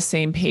the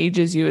same page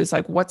as you, is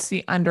like, what's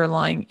the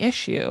underlying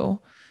issue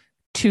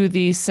to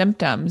these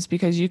symptoms?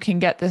 Because you can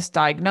get this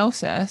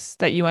diagnosis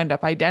that you end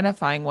up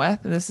identifying with.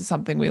 And this is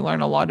something we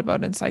learn a lot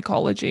about in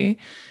psychology,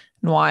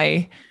 and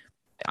why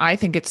I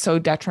think it's so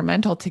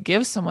detrimental to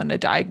give someone a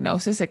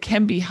diagnosis. It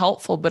can be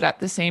helpful, but at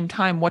the same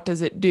time, what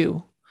does it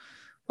do?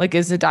 Like,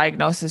 is the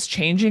diagnosis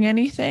changing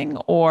anything,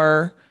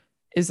 or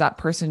is that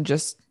person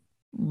just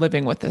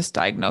living with this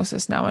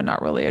diagnosis now and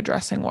not really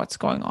addressing what's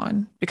going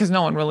on? Because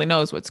no one really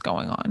knows what's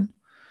going on.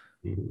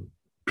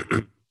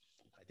 I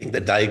think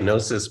the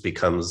diagnosis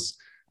becomes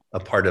a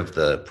part of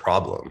the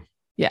problem.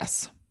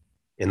 Yes.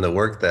 In the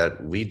work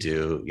that we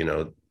do,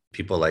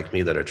 people like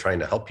me that are trying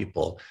to help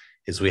people,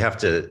 is we have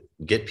to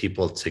get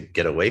people to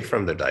get away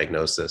from their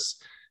diagnosis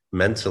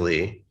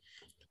mentally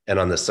and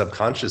on the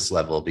subconscious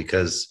level,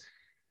 because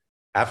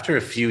after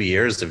a few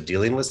years of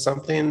dealing with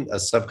something, a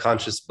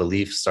subconscious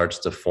belief starts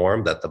to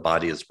form that the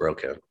body is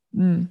broken.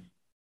 Mm.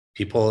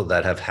 People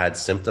that have had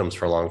symptoms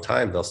for a long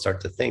time, they'll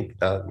start to think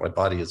that my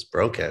body is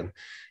broken.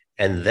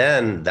 And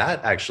then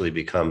that actually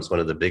becomes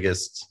one of the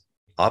biggest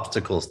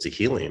obstacles to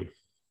healing.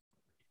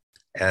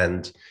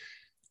 And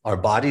our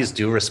bodies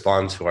do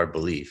respond to our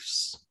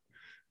beliefs.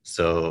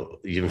 So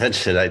you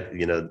mentioned,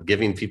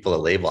 giving people a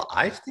label.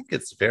 I think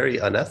it's very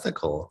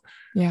unethical.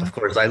 Yeah. Of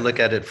course, I look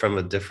at it from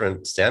a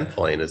different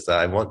standpoint, is that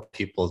I want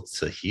people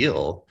to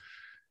heal.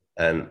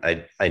 And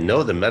I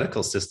know the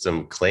medical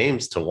system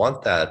claims to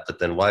want that, but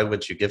then why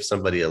would you give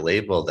somebody a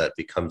label that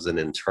becomes an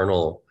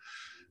internal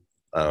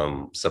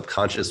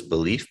subconscious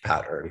belief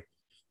pattern?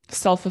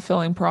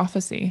 Self-fulfilling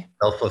prophecy.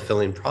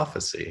 Self-fulfilling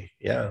prophecy.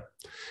 Yeah.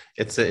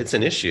 It's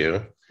an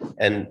issue.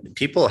 And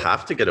people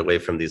have to get away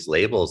from these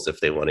labels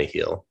if they want to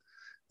heal.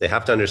 They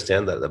have to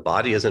understand that the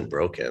body isn't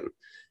broken.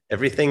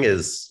 Everything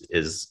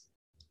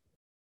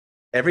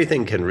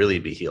everything can really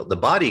be healed. The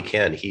body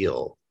can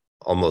heal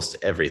almost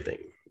everything,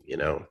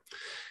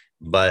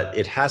 but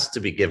it has to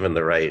be given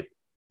the right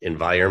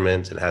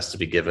environment. It has to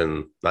be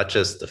given not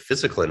just the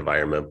physical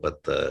environment,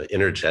 but the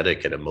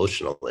energetic and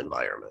emotional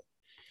environment,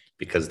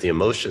 because the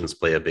emotions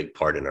play a big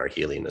part in our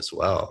healing as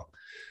well.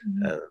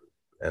 Mm-hmm.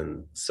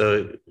 And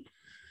so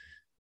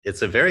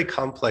it's a very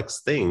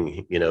complex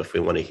thing, if we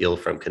want to heal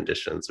from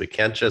conditions. We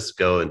can't just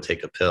go and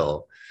take a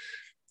pill.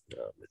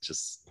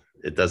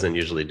 It doesn't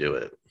usually do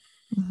it.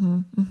 Mm-hmm,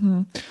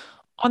 mm-hmm.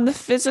 On the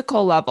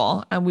physical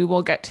level, and we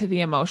will get to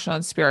the emotional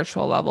and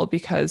spiritual level,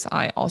 because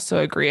I also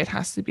agree it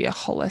has to be a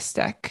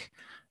holistic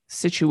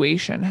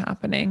situation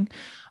happening.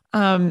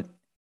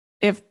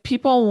 If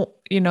people,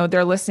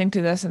 they're listening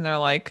to this and they're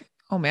like,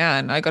 oh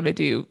man, I got to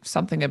do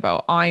something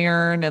about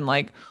iron, and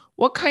like,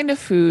 what kind of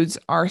foods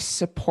are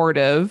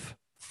supportive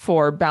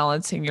for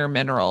balancing your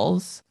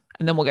minerals?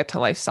 And then we'll get to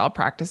lifestyle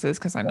practices,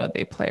 because I know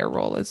they play a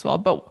role as well.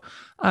 But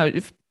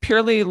if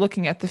purely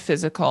looking at the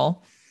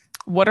physical,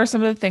 what are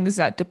some of the things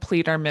that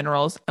deplete our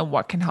minerals, and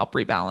what can help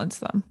rebalance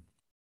them?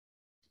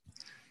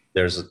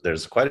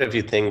 There's quite a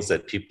few things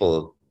that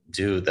people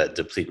do that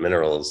deplete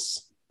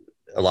minerals.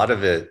 A lot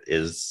of it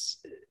is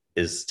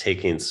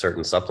taking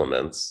certain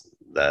supplements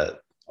that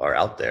are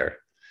out there.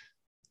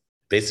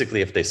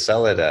 Basically, if they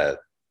sell it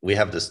we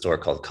have this store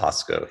called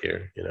Costco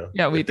here,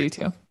 Yeah, we do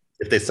too.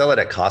 If they sell it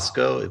at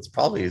Costco, it's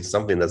probably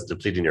something that's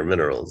depleting your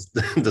minerals,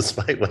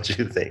 despite what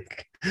you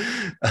think.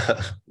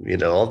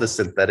 All the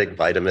synthetic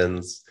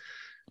vitamins.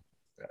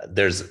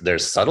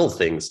 There's subtle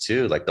things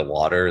too, like the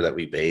water that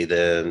we bathe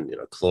in,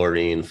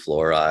 chlorine,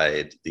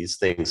 fluoride. These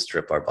things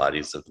strip our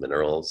bodies of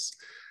minerals.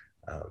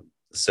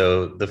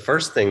 So the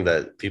first thing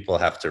that people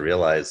have to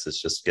realize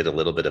is just get a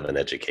little bit of an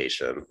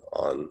education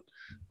on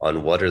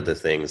what are the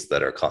things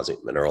that are causing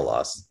mineral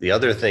loss. The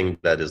other thing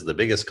that is the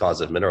biggest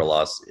cause of mineral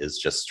loss is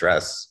just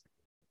stress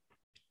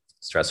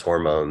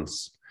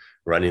hormones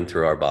running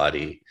through our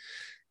body.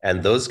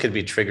 And those could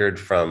be triggered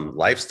from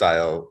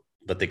lifestyle,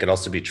 but they can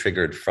also be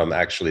triggered from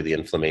actually the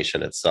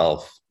inflammation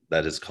itself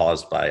that is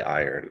caused by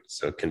iron.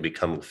 So it can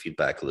become a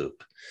feedback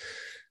loop.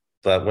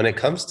 But when it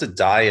comes to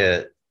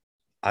diet,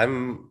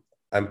 I'm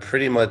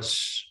pretty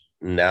much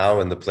now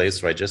in the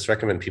place where I just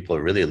recommend people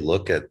really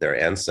look at their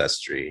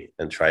ancestry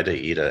and try to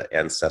eat an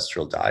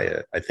ancestral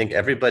diet. I think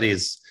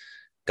everybody's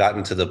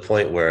gotten to the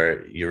point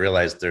where you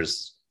realize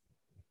there's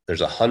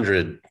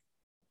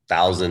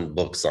 100,000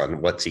 books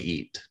on what to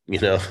eat,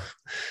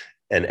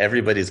 and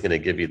everybody's going to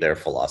give you their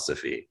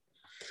philosophy.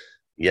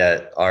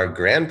 Yet our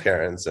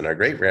grandparents and our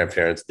great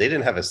grandparents, they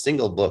didn't have a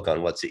single book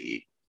on what to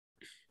eat.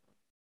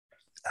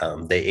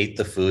 They ate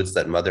the foods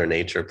that Mother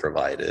Nature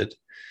provided,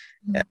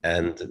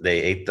 and they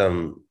ate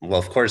them. Well,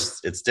 of course,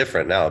 it's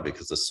different now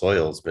because the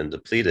soil's been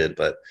depleted,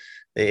 but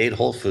they ate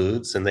whole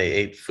foods, and they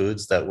ate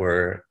foods that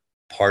were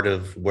part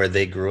of where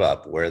they grew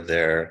up, where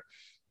their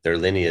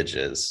lineage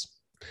is.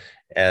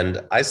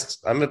 And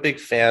I'm a big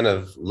fan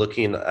of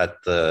looking at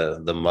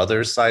the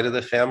mother's side of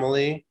the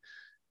family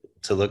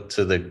to look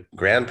to the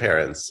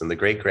grandparents and the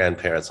great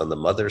grandparents on the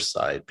mother's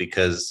side,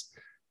 because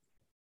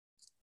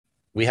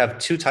we have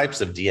two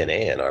types of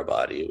DNA in our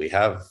body. We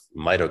have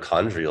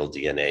mitochondrial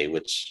DNA,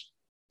 which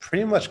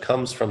pretty much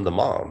comes from the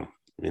mom.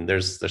 I mean,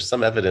 there's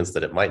some evidence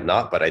that it might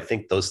not, but I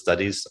think those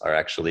studies are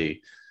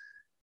actually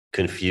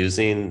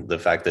confusing the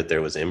fact that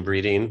there was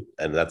inbreeding,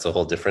 and that's a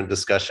whole different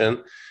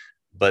discussion.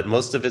 But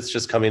most of it's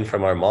just coming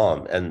from our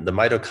mom, and the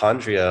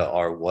mitochondria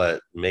are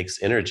what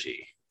makes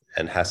energy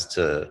and has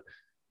to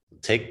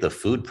take the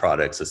food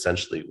products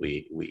essentially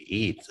we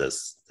eat,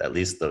 this, at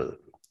least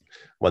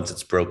once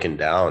it's broken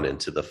down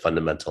into the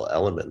fundamental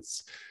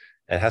elements,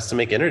 it has to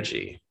make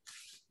energy.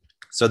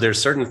 So there's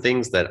certain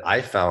things that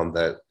I found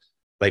that,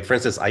 like, for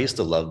instance, I used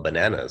to love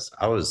bananas.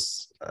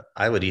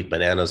 I would eat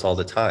bananas all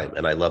the time,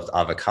 and I loved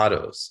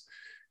avocados,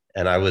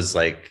 and I was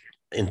like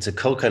into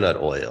coconut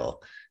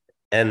oil.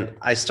 And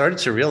I started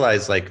to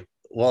realize, like,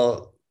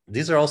 well,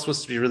 these are all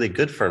supposed to be really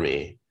good for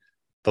me,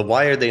 but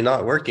why are they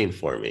not working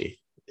for me?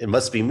 It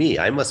must be me.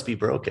 I must be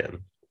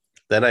broken.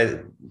 Then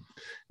in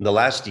the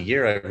last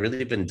year, I've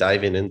really been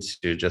diving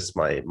into just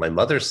my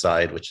mother's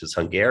side, which is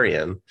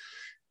Hungarian,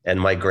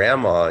 and my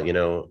grandma,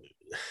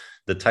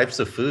 the types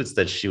of foods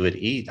that she would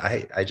eat,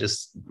 I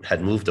just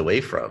had moved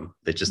away from.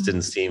 They just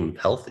didn't seem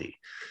healthy.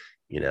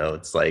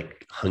 It's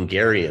like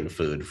Hungarian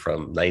food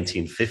from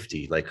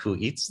 1950. Like, who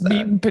eats that?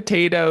 Meat and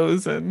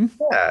potatoes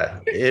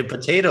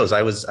potatoes.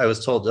 I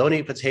was told, don't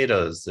eat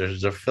potatoes.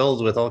 They're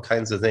filled with all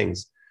kinds of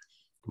things.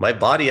 My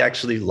body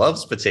actually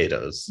loves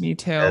potatoes. Me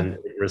too. And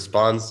it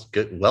responds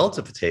well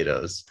to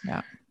potatoes.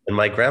 Yeah. And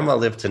my grandma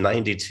lived to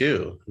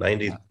 92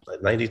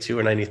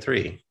 or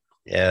 93.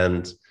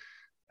 And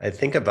I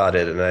think about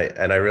it,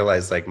 and I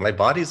realize, like, my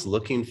body's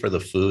looking for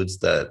the foods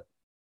that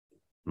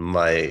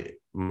my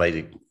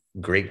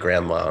great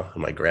grandma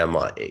and my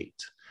grandma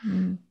ate.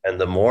 And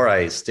the more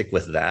I stick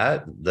with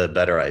that, the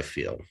better I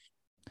feel.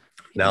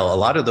 Now, a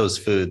lot of those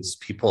foods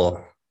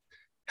people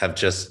have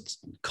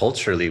just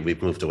culturally,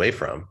 we've moved away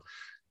from.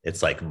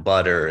 It's like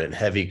butter and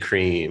heavy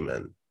cream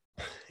and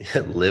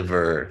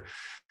liver,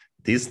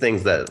 these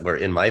things that were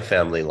in my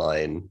family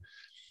line.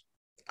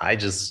 I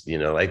just,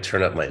 I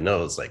turn up my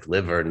nose, like,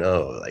 liver,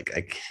 no, like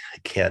I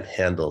can't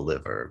handle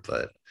liver,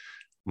 but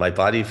my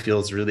body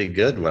feels really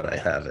good when I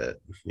have it.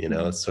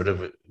 It's sort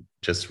of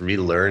just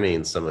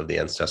relearning some of the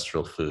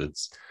ancestral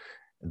foods.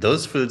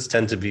 Those foods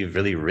tend to be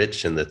really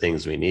rich in the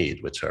things we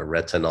need, which are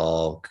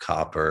retinol,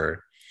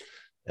 copper,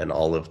 and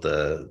all of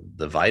the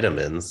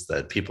vitamins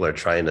that people are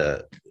trying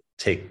to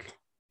take.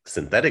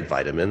 Synthetic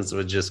vitamins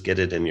would just get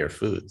it in your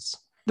foods.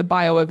 The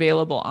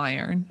bioavailable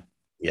iron.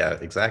 Yeah,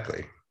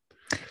 exactly.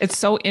 It's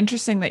so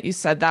interesting that you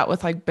said that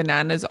with, like,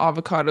 bananas,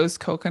 avocados,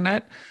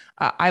 coconut.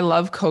 I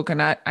love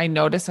coconut. I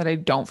notice that I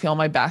don't feel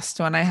my best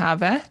when I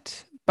have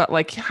it, but,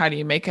 like, how do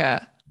you make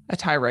a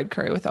Thai red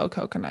curry without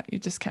coconut? You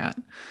just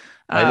can't.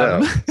 I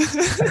know.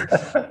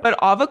 But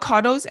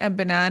avocados and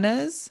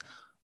bananas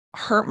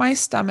hurt my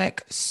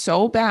stomach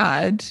so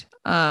bad.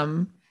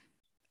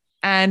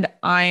 And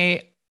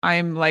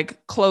I'm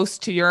like close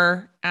to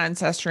your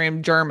ancestry.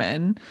 I'm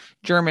German,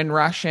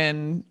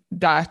 Russian,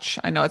 Dutch.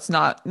 I know it's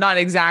not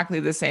exactly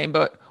the same,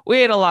 but we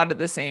ate a lot of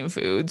the same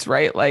foods,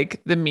 right?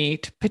 Like the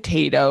meat,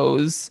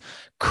 potatoes,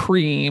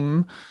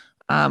 cream,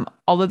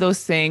 all of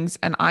those things.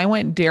 And I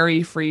went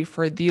dairy free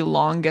for the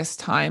longest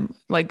time,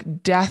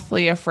 like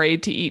deathly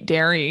afraid to eat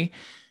dairy.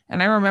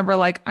 And I remember,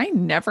 like, I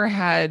never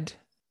had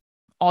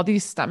all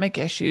these stomach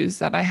issues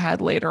that I had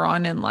later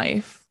on in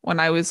life when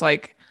I was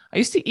like, I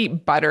used to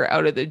eat butter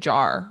out of the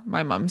jar,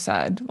 my mom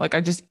said. Like,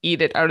 I just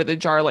eat it out of the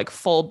jar, like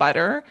full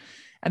butter.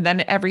 And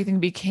then everything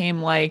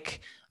became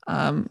like,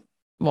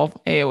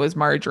 it was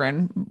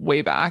margarine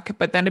way back,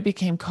 but then it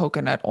became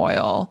coconut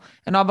oil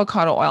and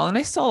avocado oil. And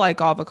I still like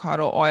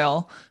avocado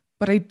oil,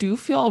 but I do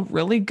feel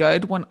really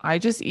good when I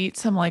just eat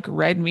some like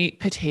red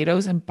meat,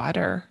 potatoes, and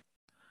butter.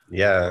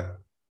 Yeah,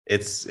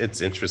 it's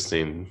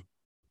interesting.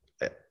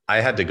 I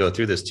had to go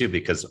through this too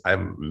because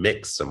I'm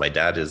mixed. So my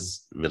dad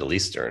is Middle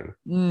Eastern.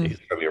 Mm, He's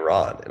from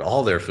Iran, and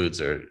all their foods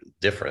are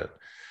different.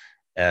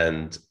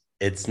 And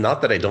it's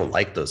not that I don't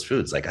like those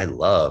foods. Like I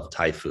love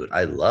Thai food.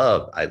 I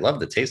love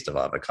the taste of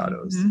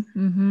avocados. mhm,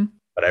 mhm.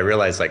 But I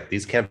realize like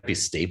these can't be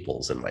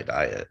staples in my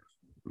diet.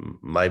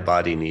 My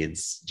body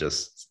needs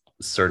just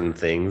certain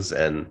things,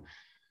 and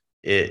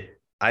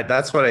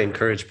that's what I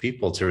encourage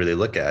people to really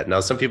look at. Now,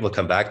 some people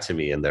come back to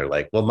me and they're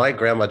like, "Well, my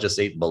grandma just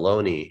ate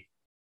bologna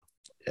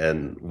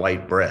and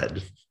white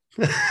bread,"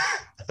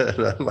 and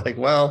I'm like,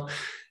 "Well,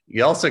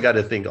 you also got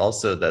to think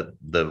also that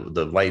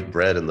the white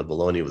bread and the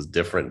bologna was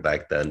different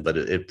back then, but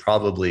it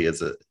probably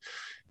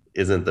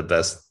isn't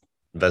the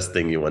best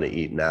thing you want to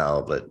eat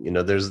now. But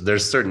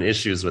there's certain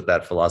issues with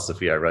that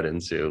philosophy I run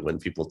into when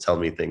people tell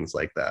me things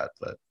like that.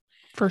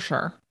 For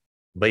sure.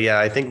 But yeah,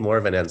 I think more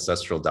of an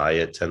ancestral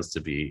diet tends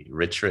to be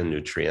richer in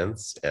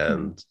nutrients,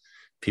 and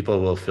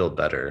people will feel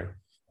better.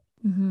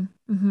 Mm-hmm,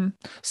 mm-hmm.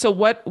 So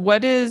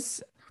what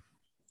is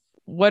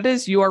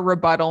your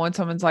rebuttal when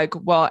someone's like,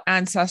 well,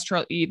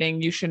 ancestral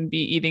eating, you shouldn't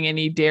be eating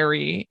any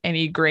dairy,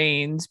 any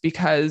grains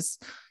because,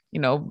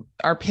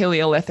 our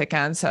Paleolithic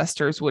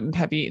ancestors wouldn't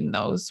have eaten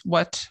those.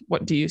 What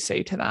do you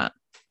say to that?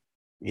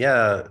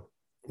 Yeah.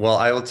 Well,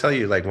 I will tell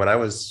you, like when I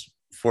was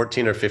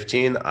 14 or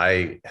 15,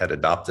 I had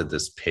adopted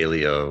this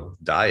paleo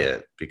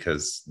diet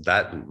because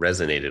that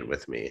resonated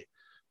with me.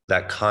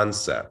 That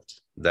concept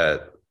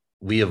that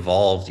we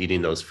evolved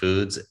eating those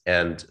foods.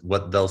 And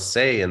what they'll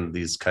say in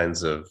these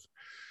kinds of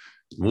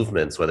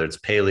movements, whether it's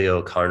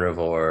paleo,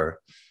 carnivore,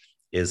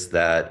 is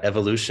that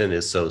evolution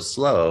is so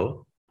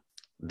slow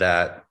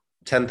that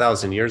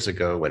 10,000 years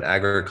ago, when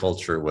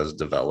agriculture was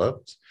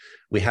developed,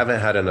 we haven't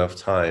had enough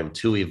time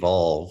to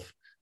evolve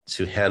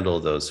to handle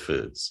those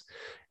foods.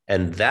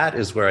 And that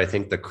is where I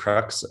think the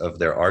crux of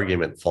their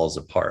argument falls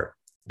apart,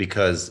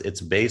 because it's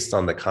based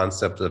on the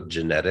concept of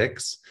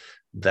genetics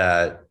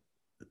that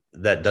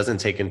doesn't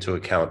take into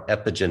account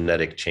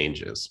epigenetic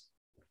changes.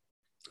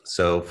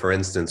 So, for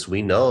instance,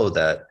 we know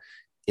that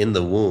in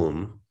the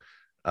womb,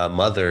 a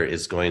mother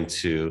is going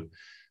to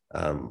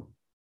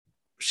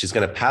she's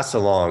going to pass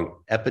along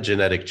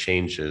epigenetic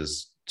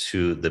changes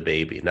to the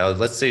baby. Now,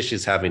 let's say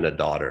she's having a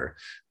daughter.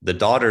 The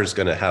daughter is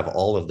going to have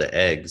all of the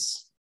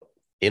eggs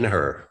in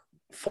her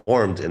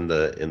formed in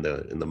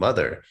the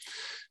mother.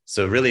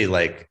 So really,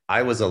 like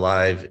I was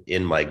alive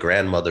in my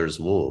grandmother's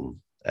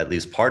womb, at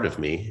least part of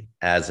me,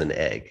 as an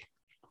egg.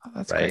 Oh,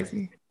 that's right?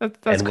 crazy.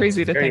 That's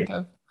crazy to think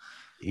of.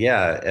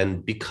 Yeah.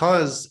 And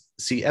because,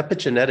 see,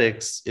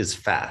 epigenetics is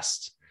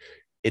fast.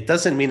 It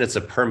doesn't mean it's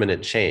a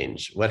permanent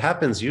change. What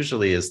happens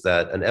usually is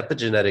that an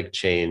epigenetic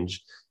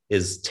change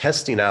is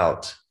testing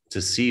out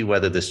to see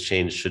whether this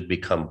change should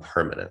become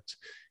permanent.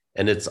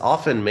 And it's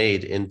often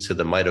made into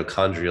the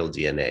mitochondrial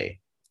DNA,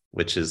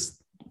 which is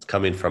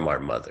coming from our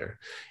mother.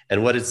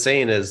 And what it's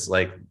saying is,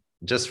 like,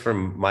 just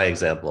from my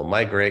example,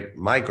 my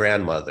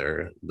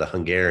grandmother, the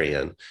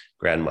Hungarian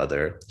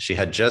grandmother, she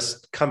had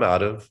just come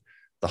out of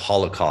the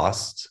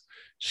Holocaust.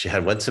 She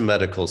had went to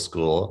medical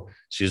school.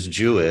 She was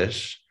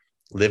Jewish,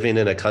 living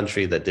in a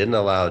country that didn't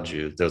allow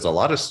Jews. There was a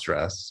lot of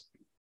stress.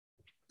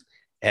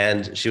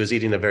 And she was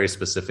eating a very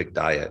specific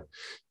diet.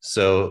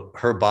 So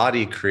her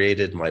body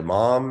created my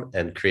mom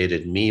and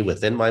created me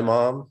within my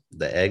mom,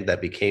 the egg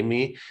that became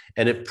me.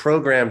 And it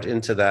programmed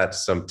into that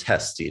some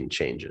testing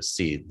changes.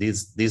 See,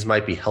 these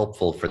might be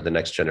helpful for the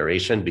next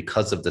generation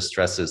because of the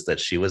stresses that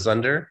she was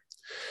under.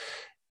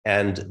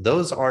 And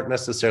those aren't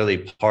necessarily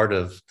part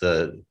of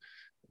the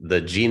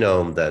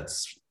genome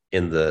that's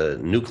in the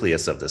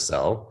nucleus of the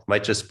cell,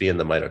 might just be in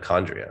the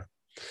mitochondria.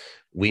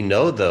 We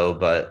know, though,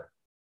 but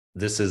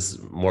this is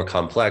more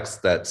complex,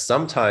 that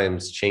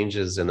sometimes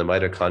changes in the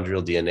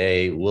mitochondrial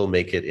DNA will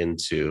make it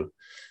into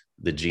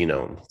the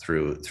genome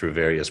through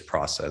various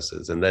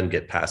processes and then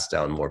get passed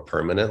down more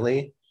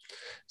permanently.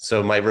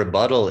 So my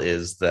rebuttal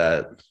is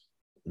that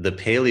the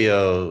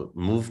paleo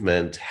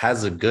movement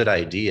has a good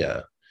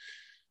idea.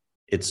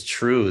 It's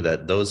true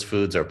that those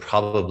foods are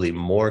probably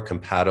more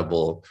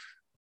compatible.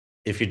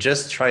 If you're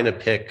just trying to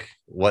pick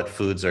what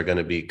foods are going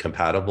to be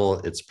compatible,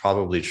 it's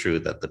probably true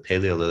that the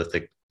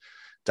Paleolithic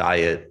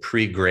diet,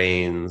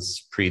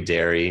 pre-grains,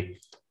 pre-dairy,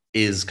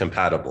 is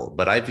compatible.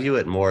 But I view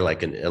it more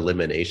like an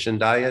elimination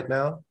diet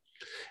now,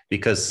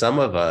 because some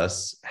of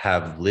us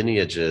have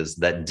lineages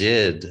that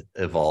did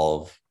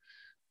evolve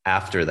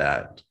after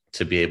that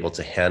to be able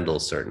to handle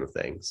certain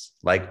things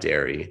like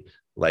dairy,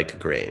 like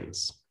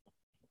grains.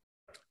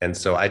 And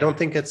so I don't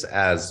think it's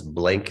as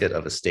blanket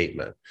of a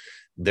statement.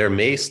 There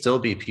may still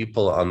be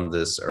people on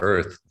this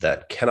earth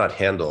that cannot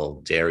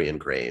handle dairy and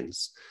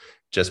grains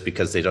just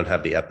because they don't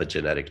have the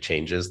epigenetic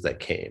changes that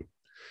came.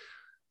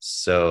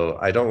 So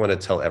I don't want to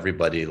tell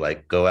everybody,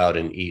 like, go out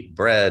and eat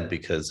bread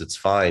because it's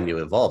fine, you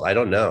evolve. I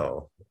don't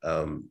know.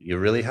 You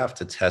really have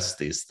to test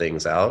these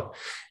things out.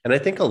 And I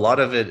think a lot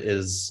of it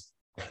is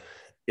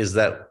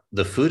that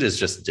the food is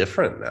just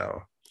different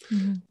now.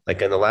 Mhm.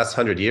 Like in the last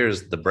 100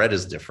 years, the bread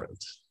is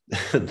different.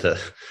 the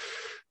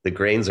the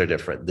grains are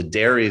different. The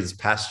dairy is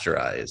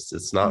pasteurized.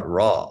 It's not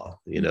raw.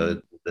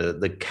 Mhm.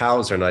 The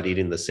cows are not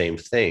eating the same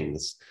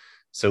things.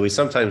 So we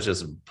sometimes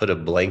just put a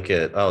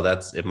blanket, oh,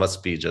 it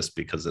must be just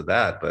because of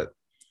that. But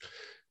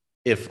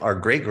if our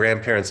great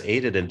grandparents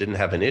ate it and didn't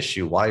have an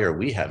issue, why are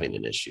we having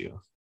an issue?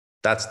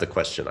 That's the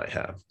question I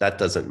have. That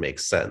doesn't make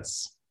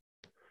sense.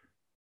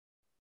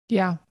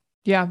 Yeah.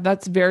 Yeah,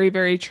 that's very,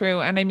 very true.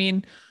 And I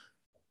mean,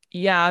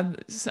 yeah,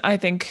 I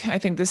think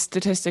the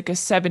statistic is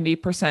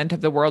 70%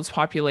 of the world's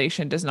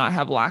population does not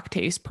have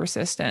lactase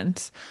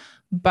persistence,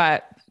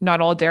 but not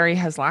all dairy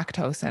has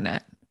lactose in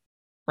it,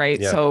 right?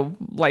 Yeah. So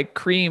like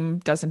cream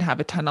doesn't have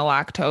a ton of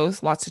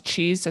lactose, lots of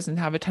cheese doesn't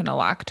have a ton of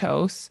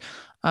lactose.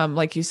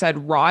 Like you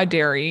said, raw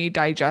dairy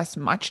digests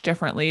much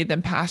differently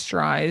than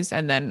pasteurized,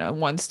 and then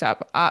one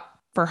step up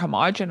for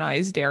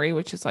homogenized dairy,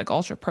 which is like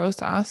ultra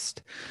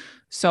processed.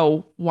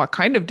 So, what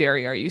kind of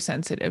dairy are you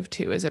sensitive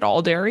to? Is it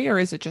all dairy or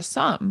is it just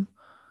some?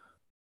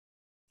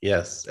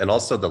 Yes. And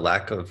also the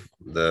lack of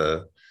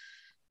the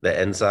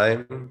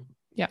enzyme,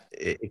 Yeah.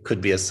 it could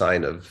be a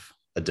sign of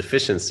a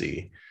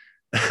deficiency,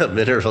 a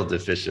mineral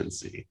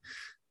deficiency.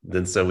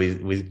 Then so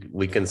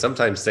we can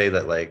sometimes say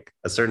that like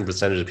a certain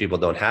percentage of people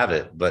don't have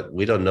it, but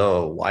we don't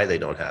know why they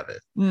don't have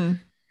it. Mm.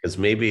 Because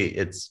maybe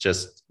it's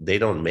just they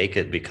don't make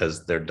it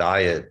because their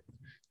diet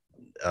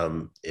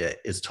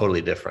is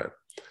totally different.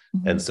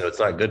 Hmm. And so it's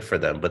not good for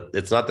them. But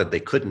it's not that they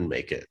couldn't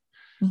make it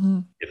Hmm.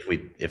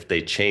 if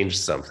they change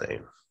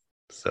something.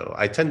 So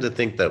I tend to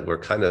think that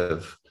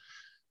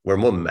we're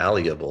more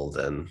malleable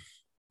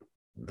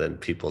than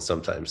people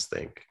sometimes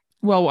think.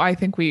 Well, I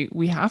think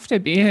we have to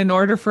be in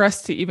order for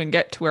us to even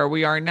get to where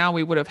we are now.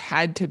 We would have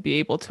had to be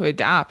able to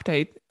adapt.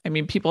 I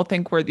mean, people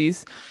think we're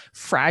these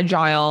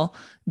fragile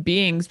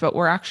beings, but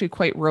we're actually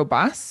quite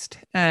robust,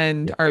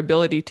 and our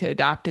ability to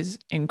adapt is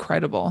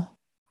incredible.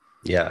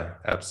 Yeah,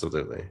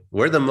 absolutely.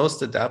 We're the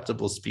most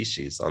adaptable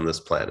species on this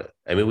planet.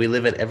 I mean, we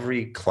live in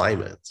every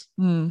climate.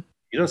 Mm.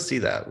 You don't see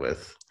that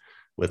with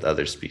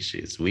other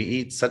species. We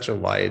eat such a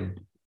wide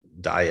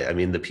diet. I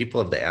mean, the people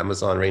of the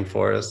Amazon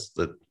rainforest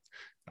that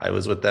I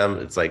was with them,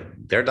 it's like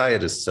their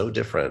diet is so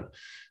different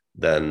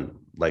than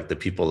like the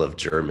people of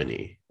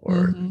Germany,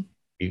 or Hmm.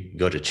 you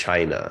go to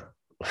China.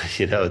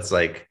 It's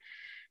like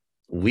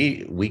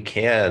we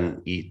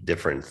can eat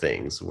different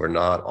things. We're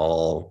not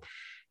all,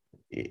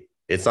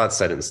 it's not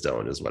set in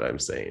stone is what I'm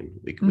saying.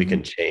 We Hmm.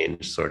 can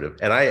change sort of.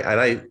 And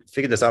I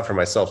figured this out for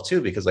myself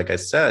too, because like I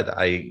said,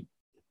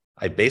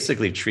 I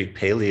basically treat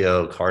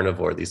paleo,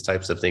 carnivore, these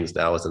types of things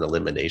now as an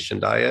elimination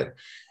diet.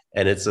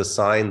 And it's a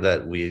sign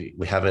that we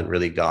haven't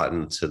really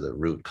gotten to the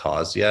root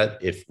cause yet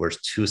if we're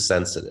too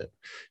sensitive.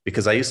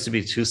 Because I used to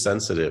be too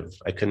sensitive.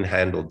 I couldn't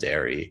handle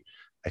dairy.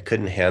 I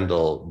couldn't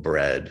handle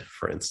bread,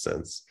 for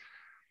instance.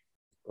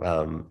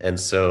 And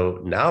so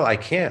now I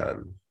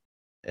can.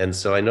 And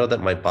so I know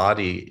that my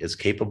body is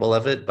capable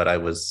of it, but I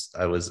was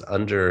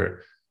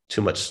under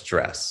too much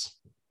stress.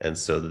 And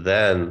so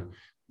then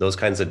those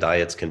kinds of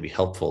diets can be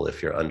helpful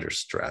if you're under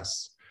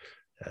stress.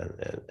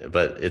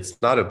 But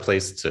it's not a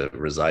place to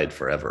reside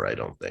forever, I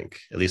don't think,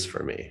 at least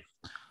for me.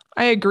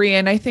 I agree.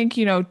 And I think,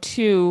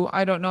 too,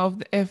 I don't know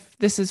if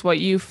this is what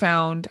you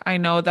found. I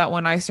know that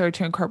when I started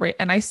to incorporate,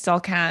 and I still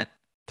can't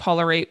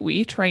tolerate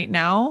wheat right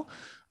now,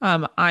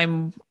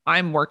 I'm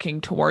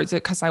working towards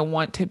it because I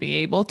want to be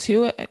able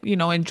to,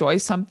 enjoy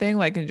something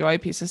like enjoy a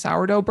piece of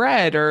sourdough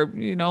bread, or,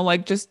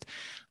 like just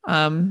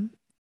um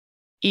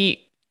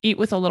eat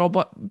with a little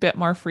bit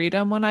more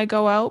freedom when I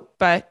go out.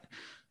 But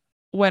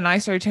when I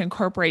started to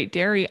incorporate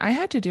dairy, I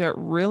had to do it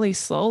really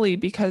slowly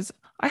because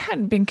I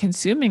hadn't been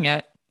consuming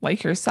it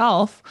like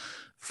yourself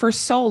for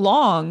so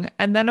long.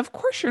 And then, of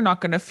course, you're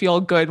not going to feel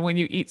good when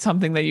you eat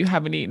something that you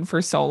haven't eaten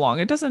for so long.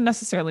 It doesn't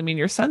necessarily mean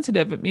you're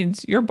sensitive, it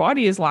means your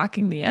body is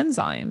lacking the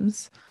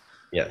enzymes.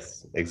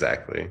 Yes,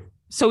 exactly.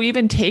 So,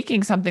 even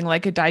taking something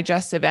like a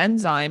digestive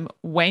enzyme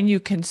when you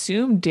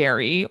consume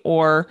dairy,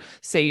 or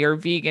say you're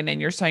vegan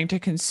and you're starting to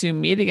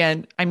consume meat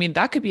again, I mean,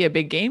 that could be a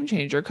big game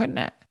changer, couldn't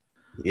it?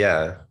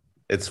 Yeah.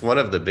 It's one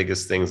of the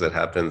biggest things that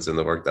happens in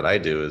the work that I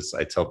do is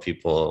I tell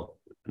people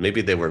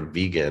maybe they were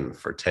vegan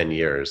for 10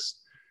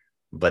 years,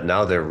 but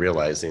now they're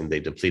realizing they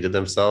depleted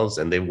themselves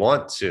and they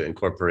want to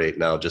incorporate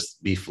now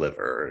just beef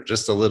liver,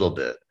 just a little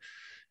bit.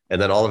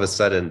 And then all of a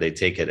sudden they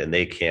take it and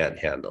they can't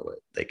handle it.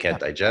 They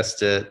can't Yeah.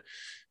 digest it.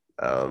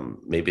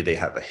 Maybe they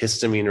have a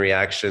histamine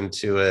reaction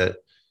to it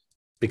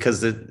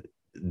because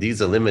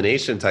these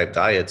elimination type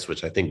diets,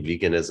 which I think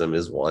veganism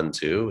is one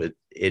too,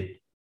 it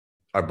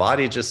our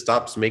body just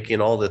stops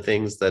making all the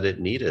things that it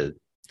needed,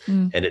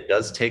 Mm. and it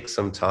does take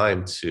some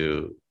time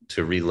to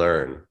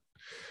relearn.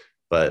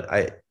 But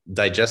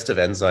digestive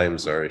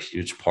enzymes are a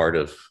huge part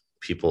of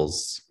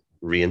people's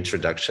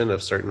reintroduction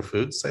of certain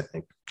foods, I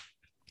think,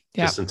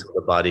 Yeah. just until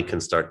the body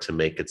can start to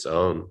make its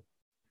own.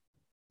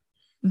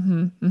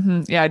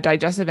 Yeah,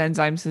 digestive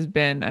enzymes has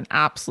been an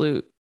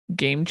absolute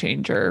game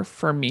changer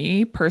for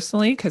me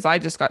personally because I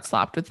just got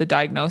slapped with the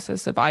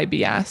diagnosis of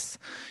IBS,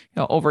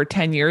 over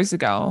 10 years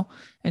ago,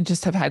 and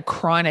just have had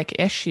chronic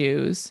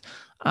issues.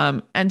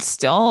 and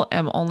still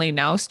am only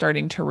now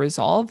starting to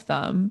resolve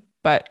them.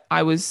 But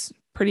I was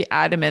pretty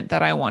adamant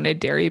that I wanted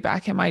dairy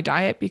back in my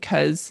diet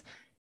because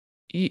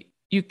you,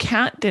 you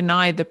can't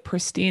deny the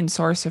pristine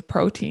source of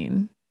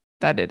protein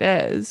that it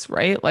is,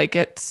 right? Like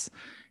it's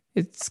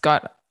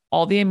got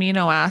all the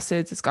amino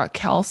acids, it's got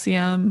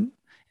calcium,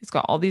 it's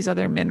got all these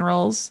other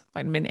minerals,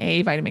 vitamin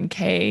A, vitamin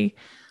K.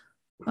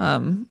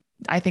 Um,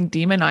 I think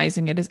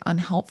demonizing it is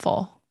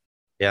unhelpful.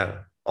 Yeah.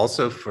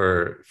 Also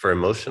for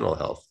emotional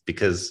health,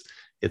 because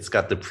it's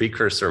got the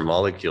precursor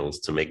molecules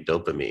to make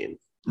dopamine,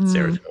 Mm,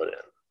 serotonin,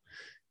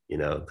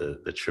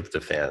 the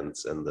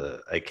tryptophans and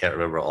I can't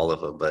remember all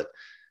of them, but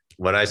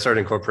when I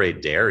started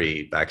incorporate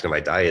dairy back into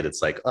my diet,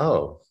 it's like,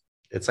 oh,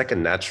 it's like a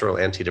natural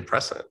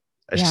antidepressant.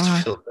 I just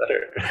yeah. feel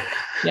better.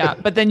 Yeah.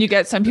 But then you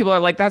get some people are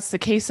like, that's the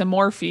case of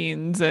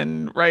morphines.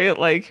 And right.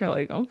 Like, you're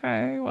like,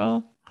 okay,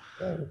 well,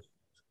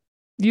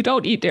 you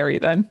don't eat dairy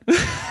then.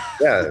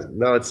 Yeah,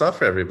 no, it's not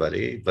for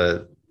everybody,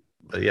 but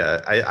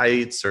yeah, I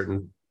eat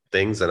certain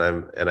things, and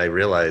I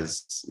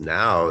realize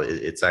now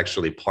it's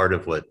actually part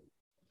of what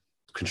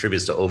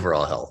contributes to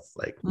overall health,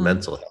 like Mm,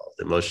 mental health,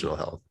 emotional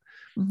health,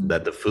 mhm,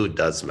 that the food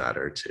does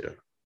matter too.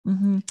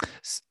 mhm.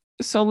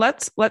 So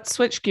let's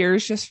switch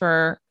gears just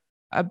for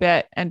a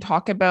bit and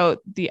talk about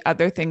the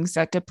other things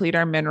that deplete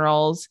our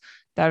minerals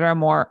that are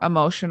more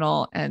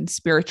emotional and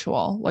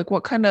spiritual. Like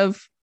what kind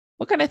of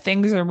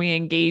things are we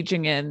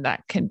engaging in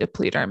that can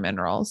deplete our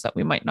minerals that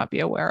we might not be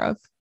aware of?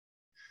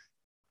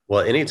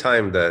 Well,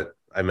 anytime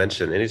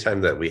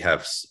that we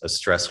have a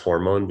stress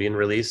hormone being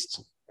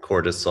released,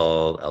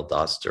 cortisol,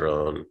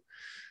 aldosterone,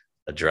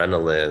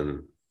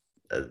 adrenaline,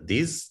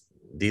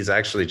 these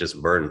actually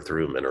just burn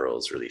through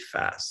minerals really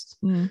fast.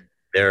 Mm,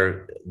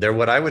 They're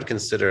what I would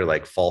consider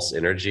like false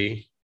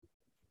energy.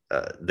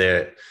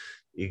 They're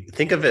You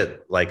think of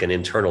it like an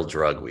internal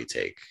drug we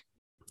take.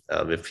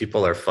 If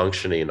people are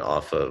functioning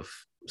off of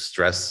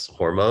stress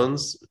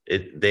hormones,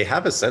 they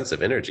have a sense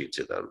of energy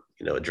to them.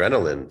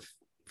 Adrenaline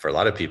for a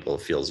lot of people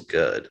feels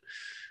good.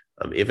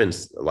 Even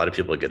a lot of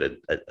people get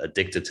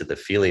addicted to the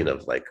feeling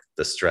of like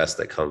the stress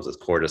that comes with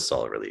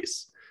cortisol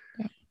release.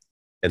 yeah.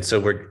 And so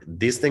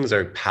these things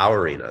are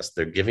powering us.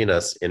 They're giving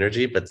us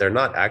energy, but they're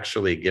not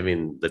actually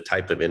giving the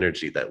type of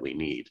energy that we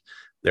need.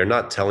 They're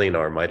not telling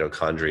our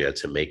mitochondria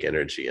to make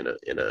energy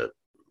in a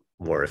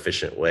more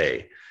efficient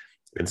way.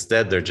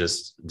 Instead, they're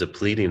just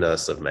depleting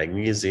us of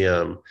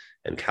magnesium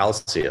and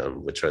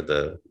calcium, which are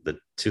the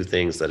two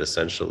things that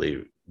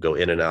essentially go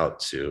in and out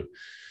to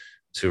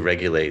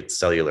regulate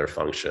cellular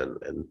function.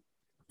 And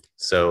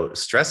so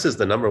stress is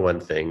the number one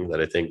thing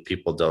that I think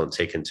people don't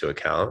take into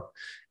account.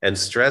 And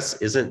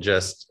stress isn't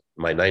just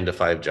my 9 to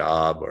 5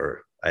 job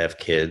or I have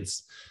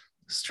kids.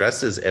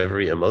 Stress is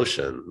every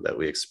emotion that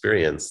we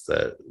experience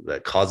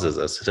that causes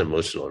us an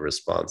emotional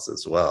response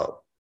as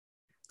well.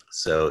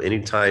 So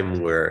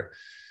anytime we're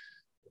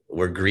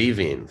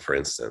grieving, for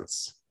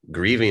instance,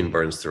 grieving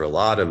burns through a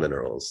lot of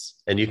minerals,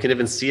 and you can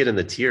even see it in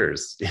the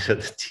tears.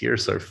 The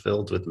tears are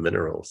filled with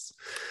minerals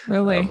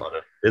Really? on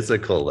a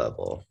physical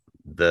level.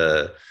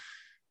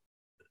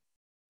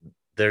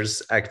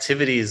 There's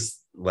activities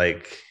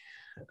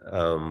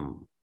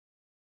um,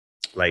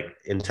 like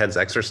intense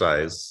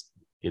exercise,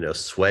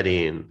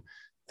 sweating,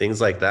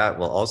 things like that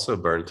will also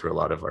burn through a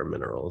lot of our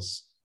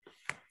minerals.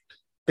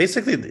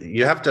 Basically,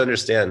 you have to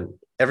understand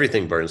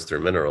everything burns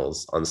through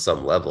minerals on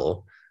some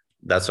level.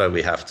 That's why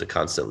we have to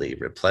constantly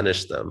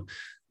replenish them.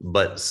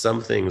 But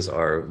some things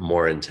are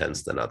more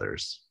intense than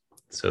others.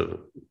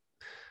 So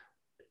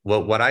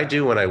what I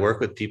do when I work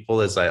with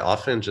people is I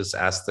often just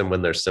ask them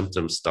when their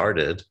symptoms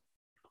started.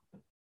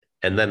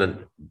 And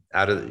then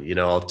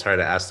I'll try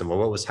to ask them, well,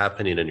 what was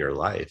happening in your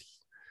life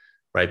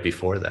right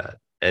before that?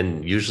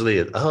 And usually,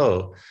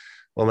 oh,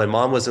 well, my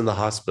mom was in the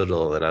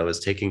hospital and I was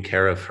taking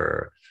care of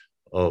her.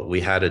 Oh,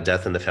 we had a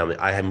death in the family.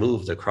 I had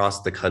moved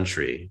across the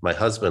country. My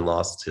husband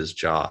lost his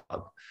job.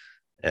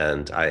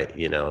 And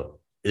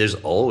there's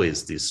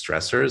always these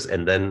stressors.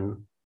 And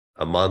then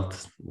a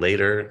month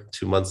later,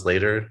 2 months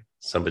later,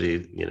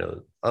 somebody,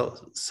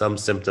 some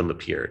symptom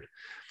appeared.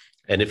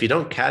 And if you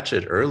don't catch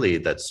it early,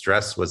 that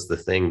stress was the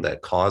thing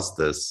that caused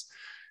this.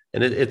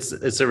 And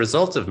it's a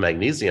result of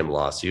magnesium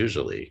loss,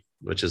 usually,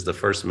 which is the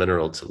first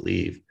mineral to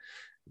leave.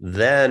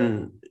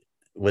 Then,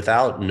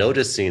 without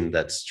noticing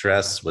that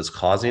stress was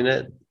causing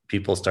it,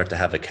 people start to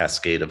have a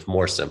cascade of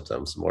more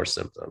symptoms,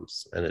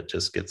 and it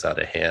just gets out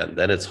of hand.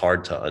 Then it's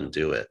hard to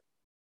undo it.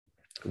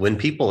 When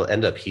people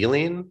end up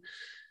healing,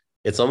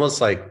 it's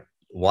almost like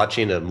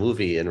watching a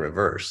movie in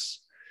reverse.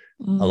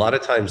 A Mm, lot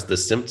of times the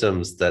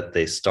symptoms that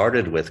they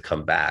started with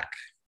come back,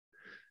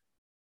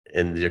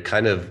 and you're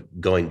kind of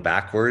going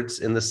backwards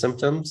in the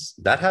symptoms.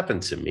 That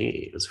happened to me.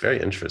 It was very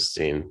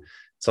interesting.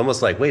 It's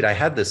almost like, wait, I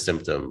had this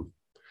symptom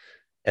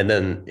and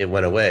then it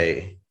went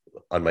away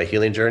on my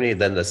healing journey.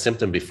 Then the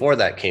symptom before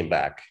that came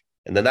back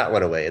and then that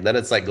went away. And then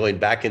it's like going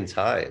back in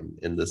time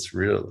in this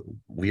real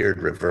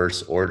weird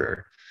reverse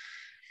order.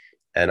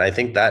 And I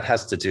think that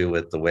has to do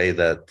with the way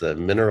that the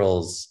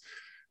minerals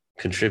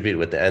contribute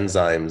with the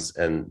enzymes.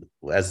 And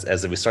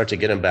as we start to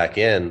get them back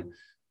in,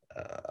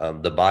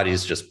 the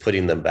body's just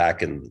putting them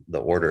back in the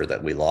order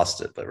that we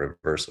lost it, but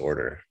reverse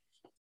order.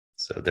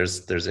 So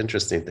there's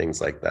interesting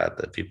things like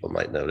that people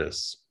might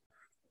notice.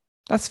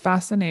 That's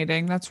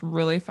fascinating. That's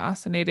really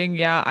fascinating.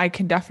 Yeah, I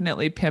can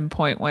definitely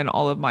pinpoint when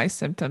all of my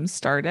symptoms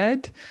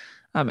started.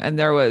 And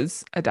there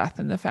was a death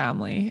in the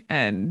family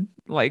and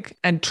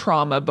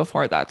trauma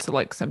before that. So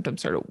like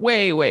symptoms started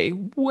way, way,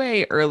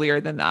 way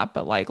earlier than that,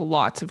 but like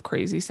lots of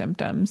crazy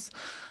symptoms.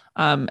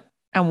 Um,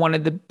 and one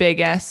of the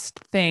biggest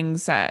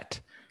things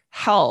that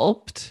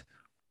helped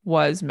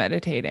was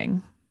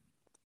meditating.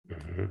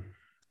 Mm-hmm.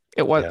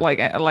 It was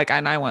Yeah.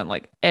 and I went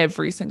like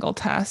every single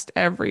test,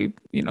 every,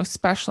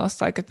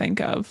 specialist I could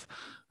think of.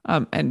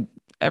 And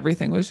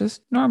everything was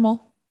just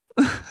normal.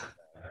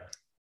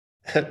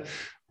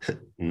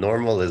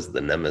 Normal is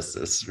the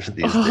nemesis these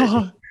days.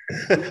 Oh,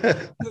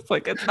 it's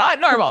like it's not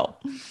normal.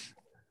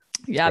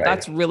 Yeah, Right.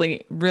 that's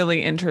really,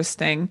 really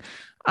interesting.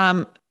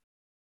 Um,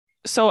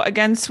 so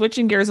again,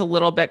 switching gears a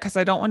little bit because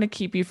I don't want to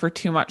keep you for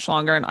too much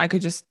longer and I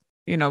could just,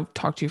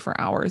 talk to you for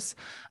hours.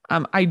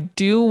 I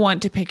do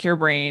want to pick your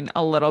brain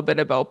a little bit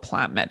about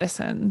plant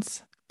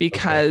medicines Okay.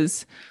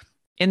 because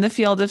in the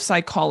field of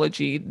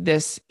psychology,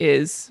 this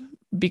is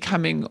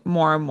becoming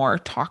more and more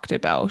talked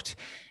about.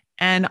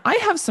 And I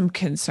have some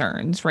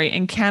concerns, right?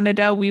 In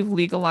Canada, we've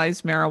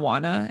legalized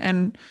marijuana.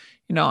 And,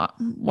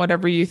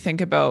 whatever you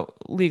think about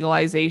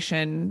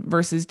legalization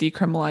versus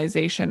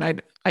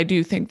decriminalization, I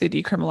do think the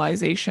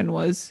decriminalization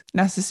was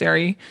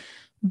necessary,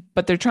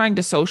 but they're trying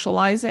to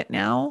socialize it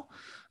now.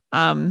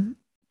 Um,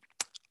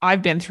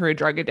 I've been through a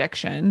drug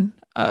addiction,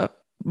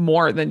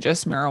 more than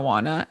just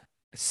marijuana.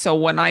 So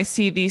when I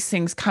see these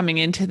things coming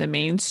into the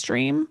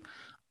mainstream,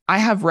 I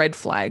have red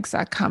flags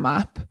that come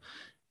up.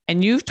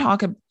 And you've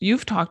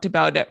talked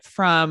about it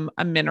from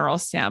a mineral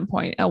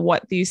standpoint and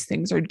what these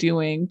things are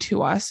doing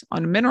to us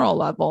on a mineral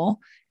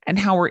level and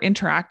how we're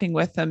interacting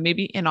with them,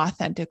 maybe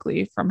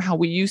inauthentically from how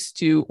we used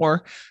to,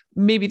 or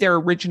maybe their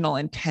original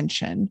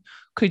intention.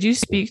 Could you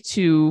speak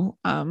to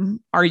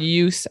our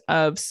use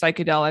of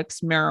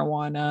psychedelics,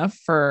 marijuana,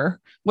 for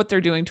what they're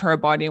doing to our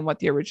body and what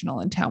the original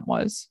intent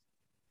was?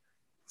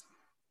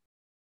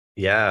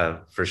 Yeah,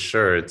 for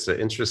sure. It's an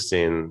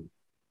interesting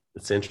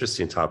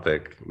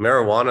topic.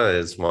 Marijuana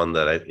is one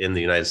that in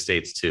the United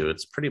States too,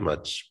 it's pretty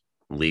much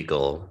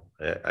legal.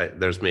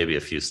 There's maybe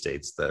a few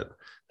states that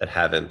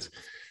haven't.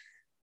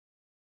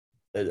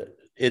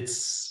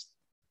 It's,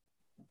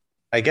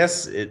 I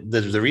guess,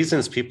 the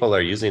reasons people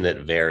are using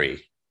it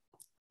vary.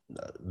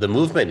 The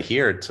movement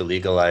here to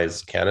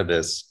legalize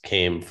cannabis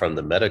came from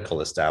the medical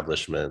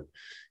establishment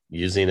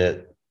using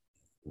it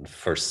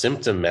for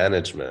symptom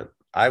management.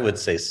 I would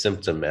say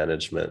symptom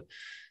management.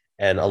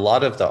 And a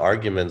lot of the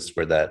arguments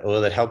were that,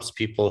 oh, that helps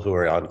people who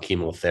are on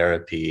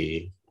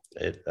chemotherapy.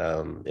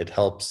 It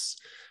helps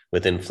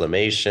with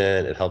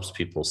inflammation. It helps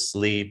people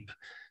sleep.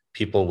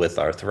 People with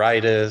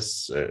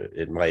arthritis.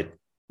 It might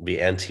be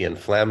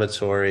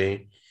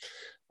anti-inflammatory.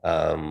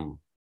 Um,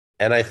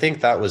 and I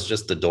think that was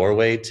just the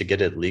doorway to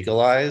get it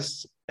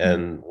legalized.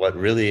 And what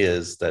really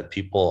is that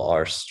people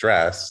are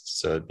stressed.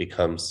 So it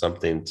becomes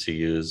something to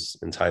use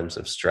in times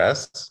of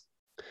stress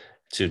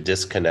to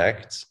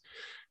disconnect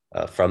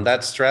from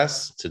that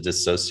stress, to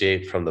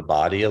dissociate from the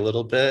body a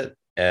little bit,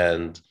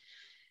 and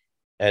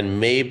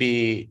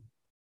maybe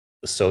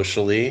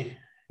socially,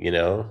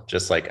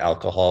 just like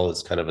alcohol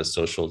is kind of a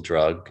social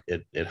drug,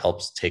 it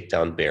helps take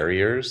down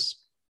barriers.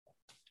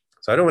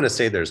 So I don't want to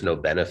say there's no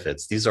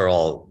benefits. These are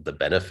all the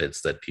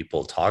benefits that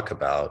people talk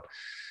about.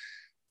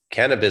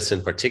 Cannabis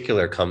in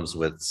particular comes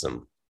with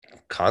some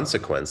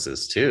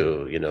consequences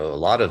too. A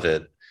lot of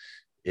it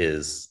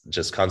is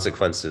just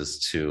consequences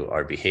to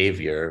our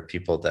behavior.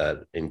 People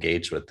that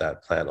engage with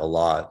that plant a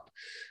lot,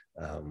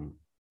 um,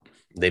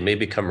 they may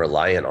become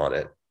reliant on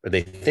it, or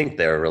they think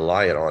they're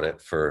reliant on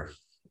it for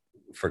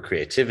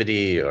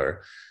creativity,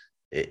 or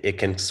it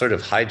can sort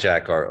of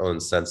hijack our own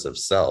sense of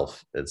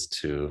self as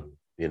to,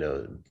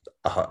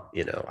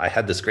 I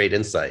had this great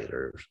insight,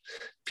 or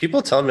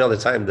people tell me all the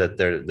time that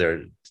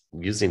they're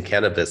using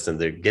cannabis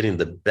and they're getting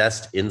the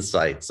best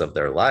insights of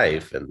their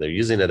life and they're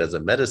using it as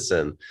a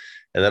medicine.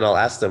 And then I'll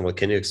ask them, well,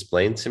 can you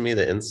explain to me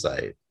the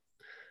insight?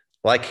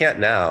 Well, I can't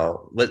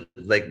now, but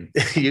like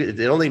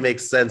it only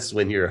makes sense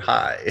when you're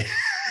high.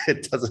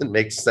 It doesn't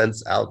make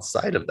sense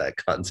outside of that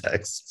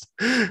context.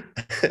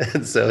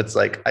 And so it's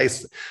like, I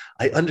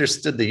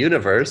understood the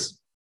universe.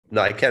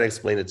 No, I can't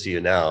explain it to you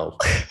now.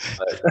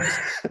 But,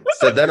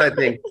 so then I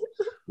think,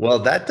 well,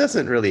 that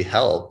doesn't really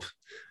help.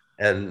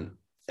 And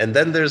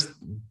then there's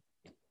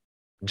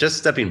just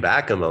stepping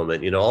back a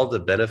moment, all the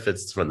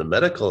benefits from the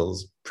medical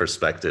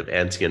perspective,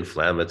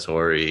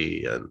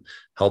 anti-inflammatory and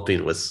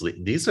helping with sleep.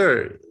 These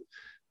are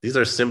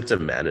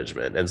symptom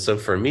management. And so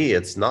for me,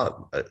 it's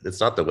not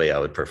the way I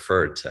would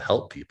prefer to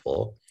help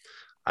people.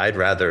 I'd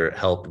rather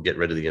help get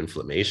rid of the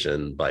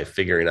inflammation by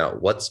figuring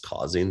out what's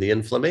causing the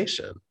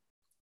inflammation.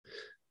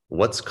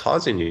 What's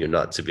causing you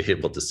not to be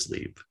able to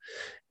sleep?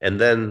 And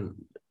then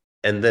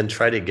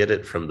try to get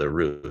it from the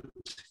root.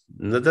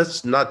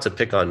 That's not to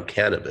pick on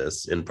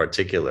cannabis in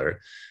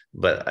particular,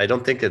 but I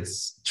don't think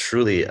it's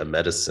truly a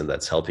medicine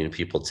that's helping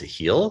people to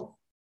heal.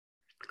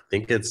 I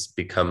think it's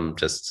become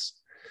just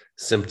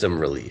symptom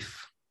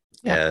relief.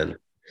 Yeah.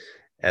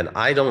 And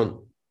I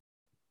don't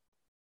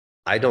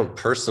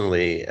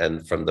personally,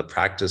 and from the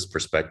practice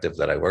perspective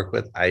that I work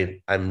with,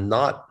 I'm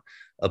not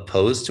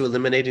opposed to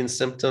eliminating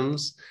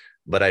symptoms,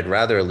 but I'd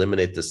rather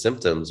eliminate the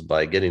symptoms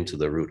by getting to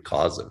the root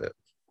cause of it.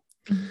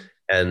 Mm-hmm.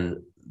 And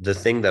the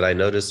thing that I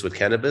noticed with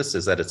cannabis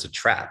is that it's a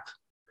trap.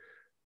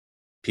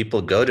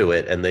 People go to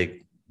it and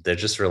they're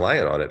just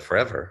reliant on it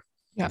forever.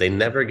 Yeah. They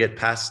never get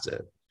past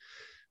it.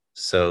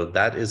 So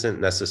that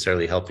isn't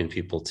necessarily helping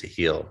people to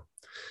heal.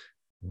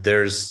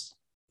 There's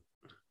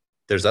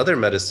other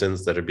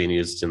medicines that are being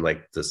used in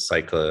like the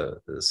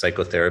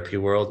psychotherapy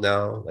world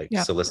now, like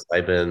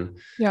psilocybin,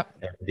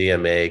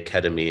 MDMA,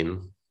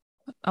 ketamine,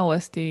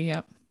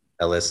 LSD,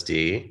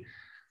 LSD.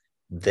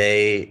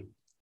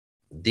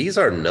 These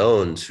are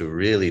known to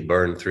really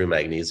burn through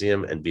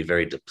magnesium and be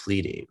very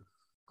depleting.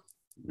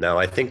 Now,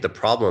 I think the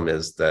problem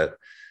is that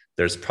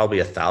there's probably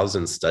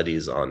 1,000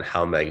 studies on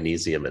how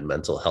magnesium and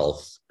mental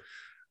health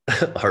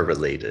are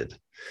related.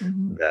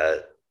 Mm-hmm.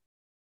 That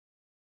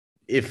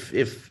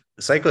if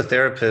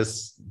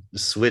psychotherapists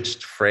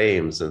switched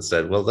frames and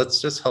said, well,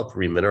 let's just help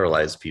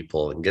remineralize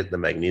people and get the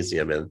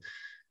magnesium in,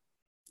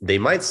 they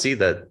might see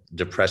that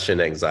depression,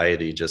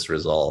 anxiety just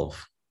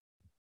resolve,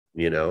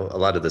 a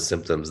lot of the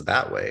symptoms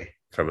that way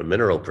from a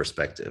mineral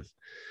perspective.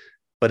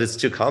 But it's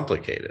too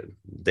complicated.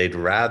 They'd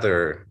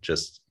rather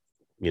just,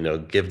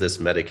 give this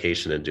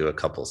medication and do a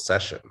couple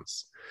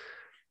sessions.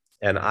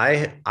 And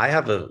I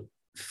have a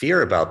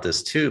fear about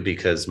this too,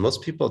 because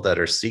most people that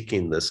are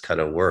seeking this kind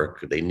of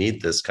work, they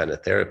need this kind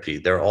of therapy,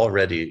 they're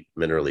already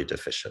minerally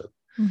deficient.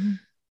 Mm-hmm.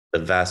 The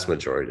vast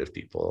majority of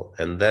people.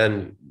 And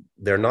then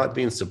they're not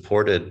being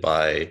supported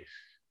by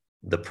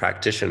the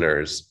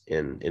practitioners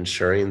in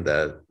ensuring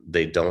that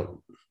they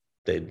don't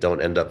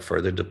end up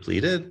further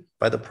depleted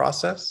by the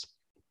process.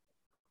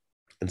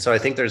 And so I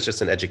think there's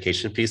just an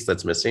education piece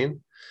that's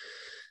missing.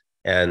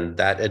 And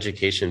that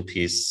education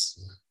piece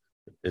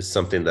is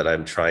something that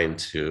I'm trying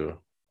to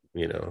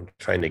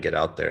get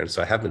out there. And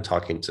so I have been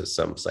talking to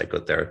some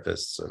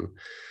psychotherapists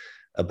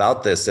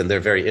about this, and they're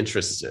very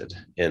interested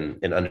in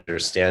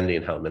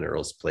understanding how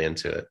minerals play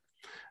into it.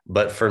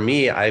 But for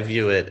me, I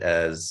view it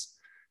as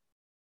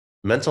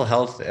mental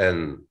health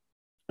and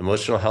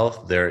emotional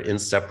health, they're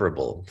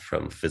inseparable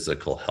from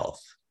physical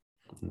health.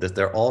 That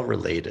they're all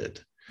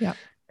related. Yeah.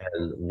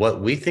 And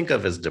what we think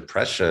of as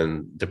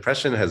depression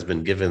has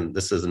been given,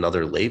 this is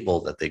another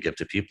label that they give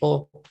to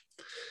people.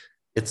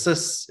 It's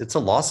a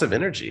loss of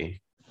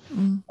energy.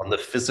 On the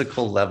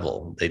physical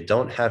level. They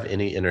don't have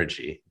any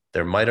energy.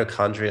 Their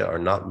mitochondria are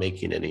not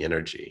making any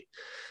energy.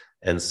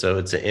 And so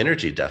it's an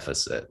energy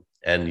deficit.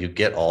 And you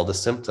get all the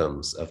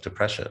symptoms of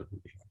depression.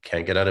 You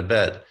can't get out of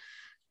bed.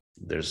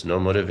 There's no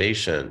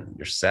motivation.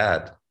 You're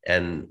sad.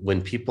 And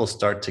when people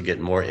start to get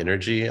more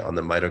energy on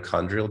the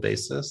mitochondrial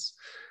basis,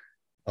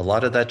 a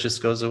lot of that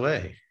just goes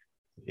away,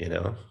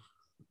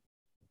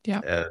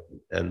 Yeah.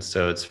 And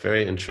so it's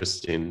very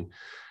interesting.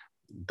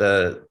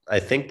 I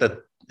think that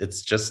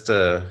it's just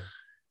to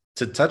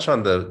touch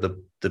on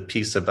the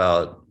piece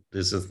about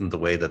this isn't the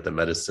way that the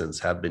medicines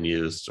have been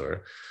used,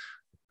 or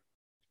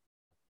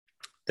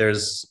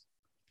there's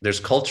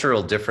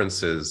cultural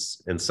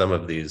differences in some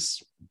of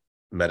these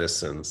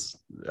medicines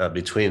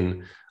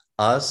between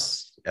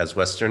us as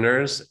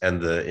Westerners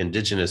and the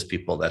indigenous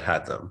people that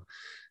had them.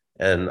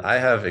 And I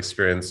have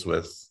experience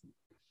with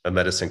a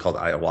medicine called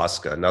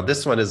ayahuasca. Now,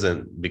 this one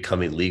isn't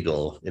becoming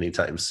legal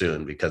anytime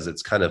soon because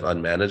it's kind of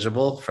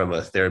unmanageable from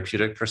a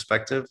therapeutic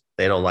perspective.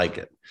 They don't like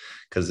it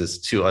because it's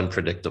too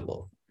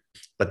unpredictable.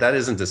 But that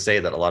isn't to say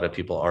that a lot of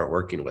people aren't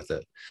working with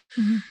it.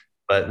 Mm-hmm.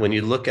 But when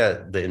you look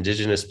at the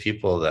indigenous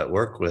people that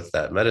work with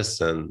that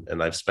medicine,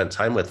 and I've spent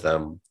time with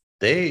them,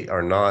 they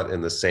are not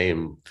in the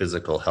same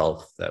physical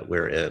health that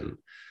we're in.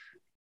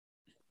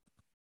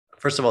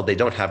 First of all, they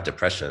don't have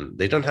depression.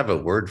 They don't have a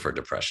word for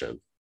depression.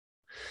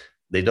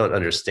 They don't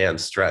understand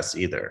stress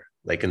either.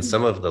 Like in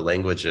some of the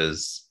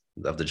languages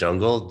of the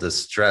jungle, the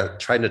stress,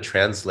 trying to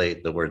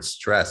translate the word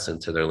stress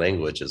into their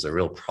language is a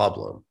real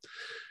problem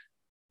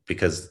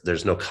because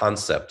there's no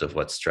concept of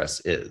what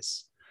stress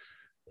is.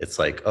 It's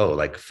like, oh,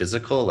 like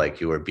physical,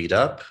 like you were beat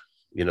up,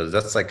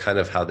 that's like kind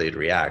of how they'd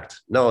react.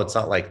 No, it's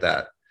not like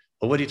that.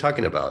 Well, what are you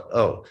talking about?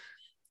 Oh,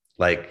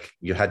 like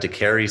you had to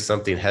carry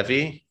something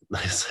heavy.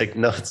 It's like,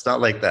 no, it's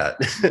not like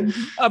that.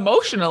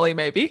 Emotionally,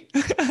 maybe.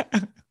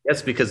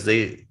 Yes, because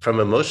from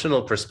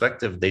emotional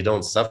perspective, they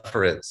don't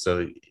suffer it.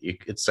 So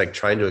it's like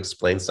trying to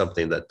explain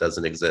something that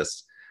doesn't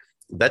exist.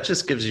 That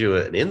just gives you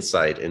an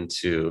insight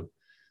into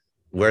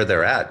where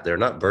they're at. They're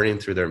not burning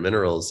through their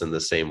minerals in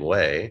the same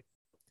way.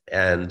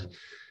 And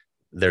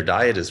their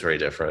diet is very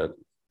different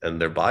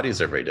and their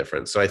bodies are very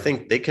different. So I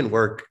think they can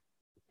work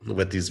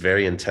with these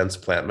very intense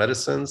plant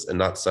medicines and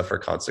not suffer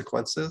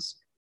consequences.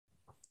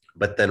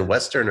 But then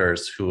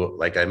Westerners who,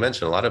 like I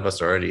mentioned, a lot of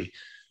us are already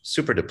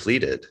super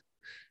depleted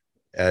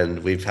and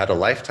we've had a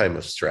lifetime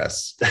of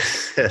stress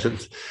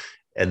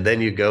And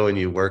then you go and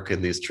you work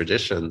in these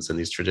traditions, and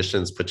these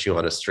traditions put you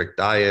on a strict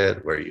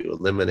diet where you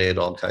eliminate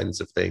all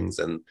kinds of things.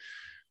 And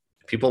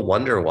people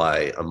wonder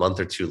why a month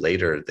or two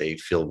later they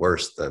feel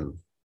worse than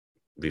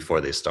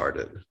before they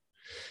started.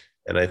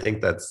 And I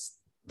think that's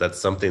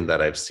something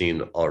that I've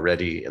seen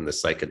already in the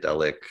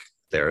psychedelic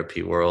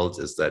therapy world,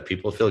 is that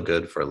people feel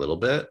good for a little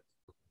bit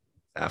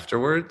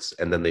afterwards,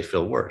 and then they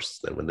feel worse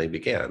than when they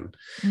began.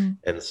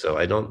 And so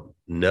I don't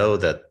know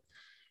that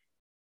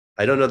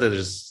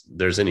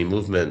there's any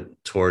movement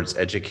towards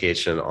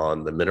education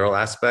on the mineral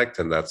aspect.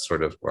 And that's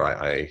sort of where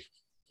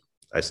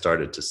I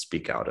started to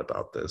speak out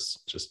about this,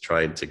 just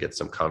trying to get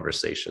some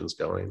conversations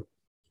going.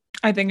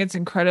 I think it's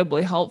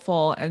incredibly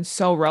helpful and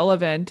so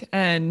relevant.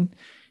 And,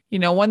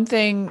 one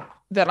thing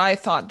that I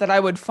thought that I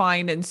would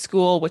find in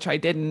school, which I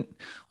didn't,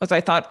 was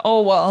I thought,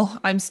 oh, well,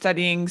 I'm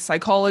studying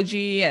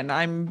psychology and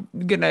I'm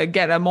going to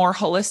get a more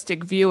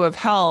holistic view of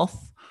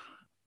health.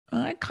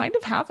 I kind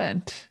of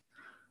haven't.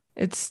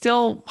 It's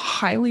still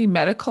highly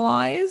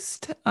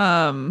medicalized.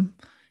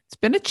 It's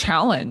been a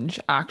challenge,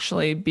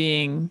 actually,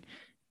 being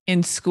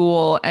in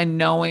school and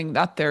knowing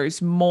that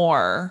there's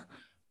more,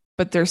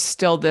 but there's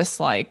still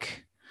this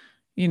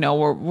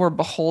we're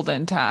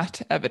beholden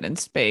to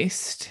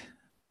evidence-based,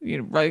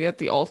 right at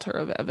the altar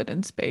of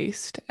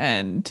evidence-based.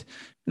 And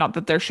not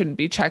that there shouldn't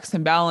be checks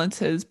and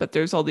balances, but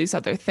there's all these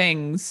other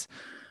things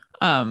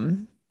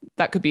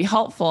that could be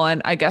helpful.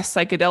 And I guess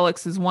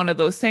psychedelics is one of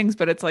those things,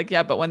 but it's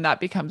but when that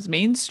becomes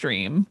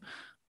mainstream,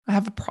 I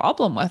have a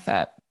problem with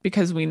it,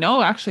 because we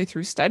know actually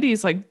through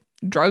studies,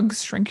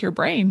 drugs shrink your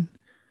brain.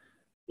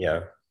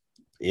 Yeah.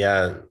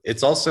 Yeah.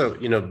 It's also,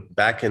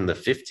 back in the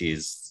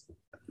 50s,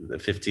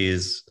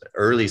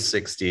 early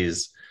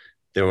 60s,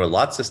 there were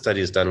lots of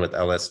studies done with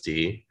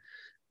LSD.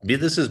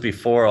 This is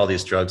before all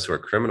these drugs were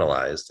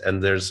criminalized.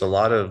 And there's a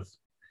lot of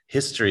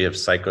history of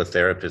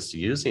psychotherapists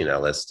using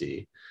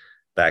LSD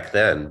back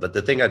then. But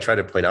the thing I try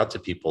to point out to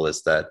people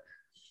is that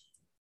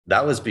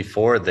was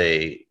before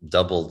they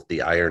doubled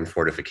the iron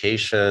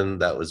fortification.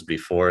 That was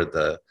before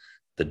the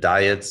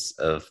diets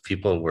of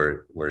people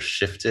were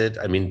shifted.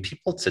 I mean,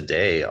 people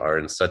today are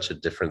in such a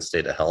different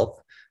state of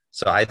health.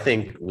 So I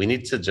think we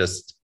need to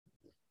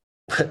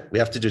we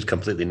have to do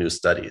completely new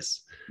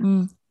studies.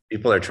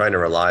 People are trying to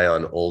rely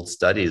on old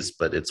studies,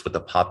 but it's with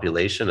a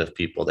population of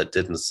people that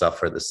didn't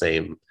suffer the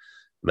same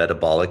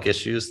metabolic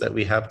issues that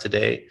we have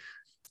today.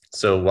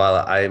 So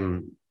while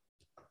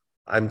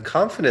I'm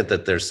confident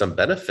that there's some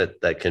benefit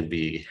that can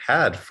be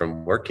had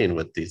from working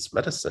with these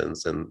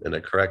medicines in a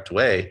correct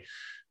way,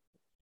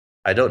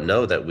 I don't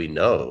know that we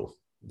know,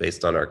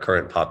 based on our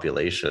current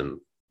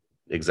population,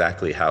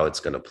 exactly how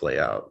it's going to play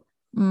out.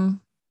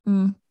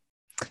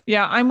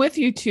 Yeah, I'm with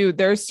you too.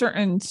 There's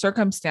certain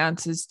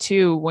circumstances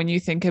too, when you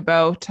think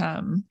about,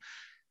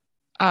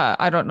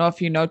 I don't know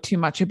if you know too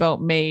much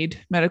about MAID,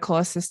 medical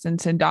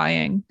assistance in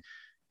dying,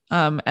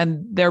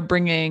 and they're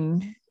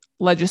bringing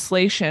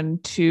legislation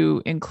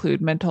to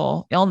include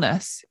mental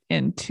illness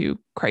into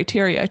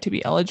criteria to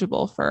be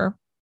eligible for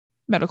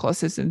medical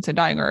assistance in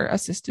dying, or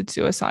assisted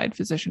suicide,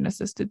 physician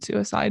assisted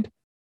suicide.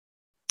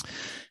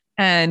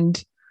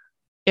 And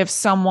if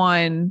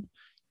someone,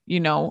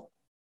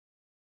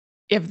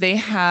 if they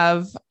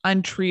have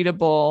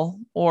untreatable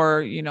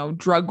or,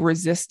 drug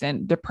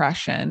resistant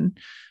depression,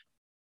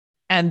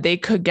 and they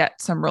could get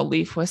some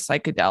relief with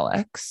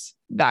psychedelics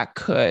that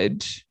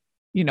could,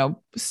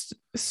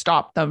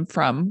 stop them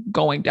from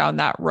going down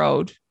that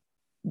road,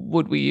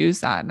 would we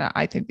use that? And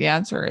I think the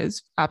answer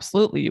is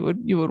absolutely. You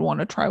would want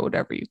to try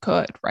whatever you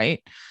could,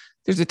 right?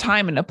 There's a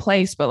time and a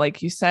place, but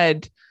like you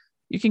said,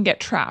 you can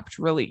get trapped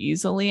really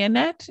easily in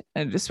it,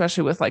 and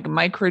especially with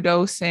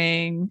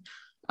microdosing.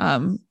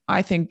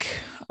 I think,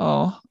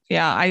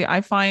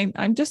 I find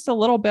I'm just a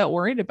little bit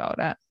worried about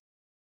it.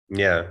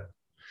 Yeah.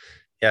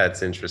 Yeah.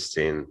 It's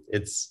interesting.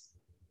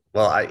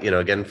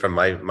 Again, from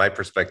my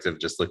perspective,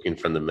 just looking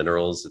from the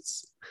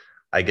minerals,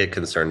 I get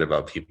concerned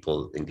about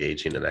people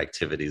engaging in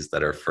activities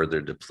that are further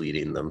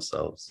depleting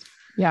themselves.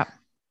 Yeah.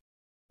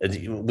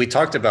 And we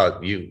talked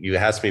about, you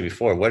asked me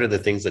before, what are the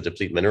things that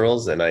deplete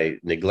minerals? And I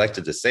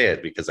neglected to say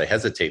it because I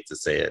hesitate to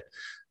say it,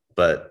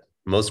 but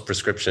most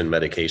prescription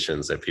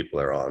medications that people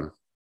are on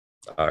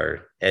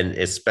and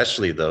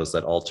especially those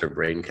that alter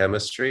brain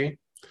chemistry,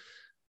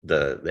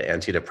 the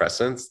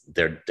antidepressants,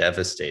 they're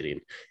devastating.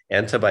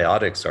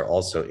 Antibiotics are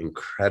also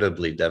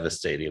incredibly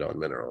devastating on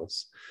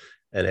minerals,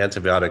 and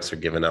antibiotics are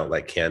given out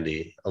like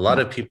candy. A lot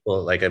of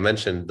people, like I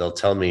mentioned, they'll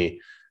tell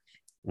me,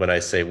 when I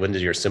say, when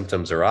did your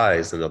symptoms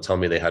arise? And they'll tell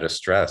me they had a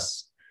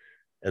stress.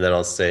 And then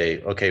I'll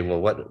say, okay, well,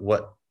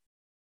 what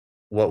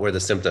were the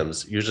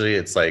symptoms? Usually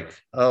it's like,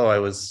 oh,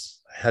 I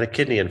had a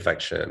kidney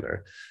infection,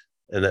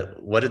 and then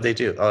what did they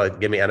do? Oh,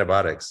 give me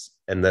antibiotics.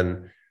 And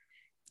then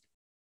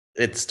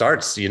it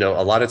starts, a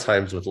lot of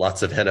times with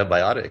lots of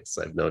antibiotics.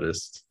 I've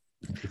noticed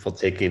people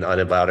taking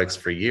antibiotics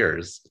for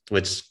years,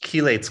 which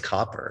chelates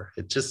copper.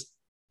 It just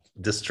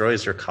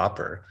destroys your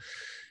copper.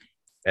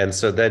 And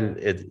so then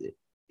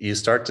you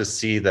start to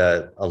see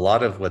that a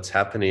lot of what's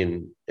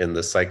happening in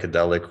the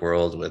psychedelic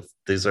world with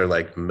these are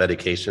like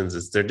medications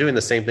is they're doing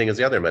the same thing as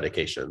the other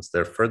medications.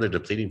 They're further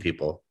depleting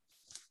people.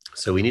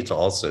 So we need to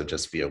also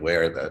just be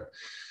aware that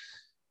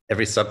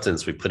every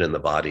substance we put in the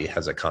body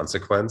has a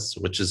consequence,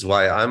 which is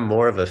why I'm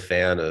more of a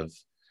fan of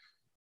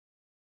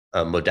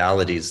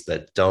modalities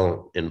that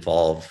don't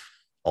involve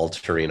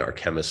altering our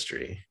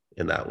chemistry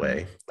in that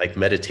way. Like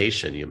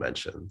meditation, you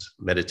mentioned.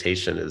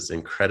 Meditation is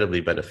incredibly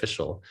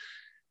beneficial.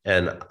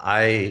 And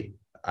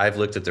I've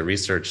looked at the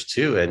research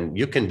too, and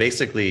you can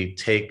basically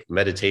take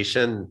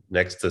meditation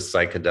next to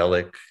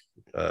psychedelic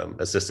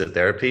assisted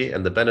therapy,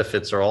 and the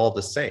benefits are all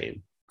the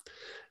same.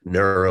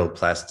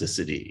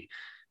 Neuroplasticity,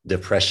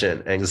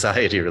 depression,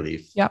 anxiety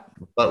relief,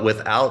 but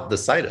without the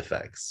side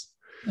effects.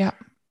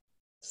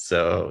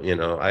 So,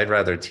 I'd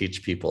rather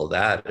teach people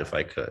that if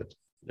I could.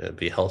 It'd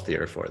be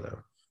healthier for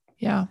them.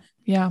 Yeah,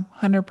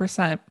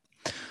 100%.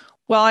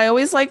 Well, I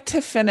always like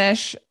to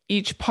finish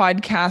each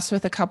podcast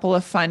with a couple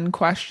of fun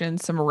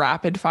questions, some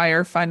rapid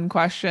fire fun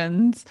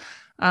questions.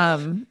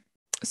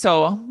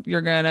 So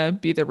you're going to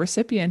be the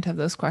recipient of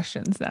those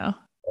questions now.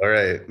 All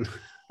right.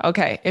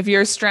 Okay. If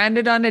you're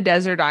stranded on a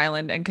desert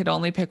island and could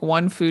only pick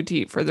one food to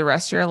eat for the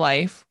rest of your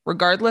life,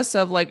 regardless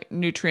of like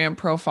nutrient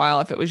profile,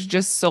 if it was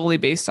just solely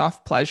based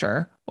off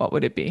pleasure, what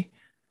would it be?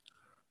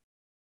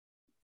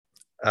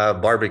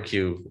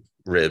 Barbecue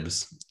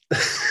ribs.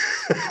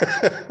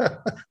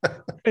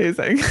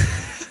 Amazing.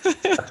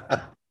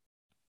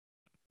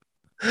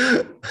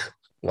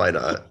 Why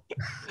not?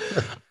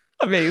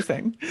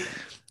 Amazing.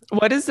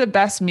 What is the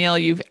best meal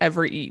you've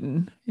ever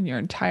eaten in your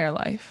entire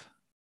life?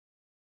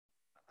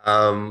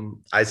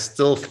 I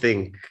still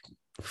think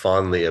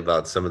fondly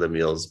about some of the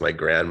meals my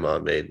grandma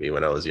made me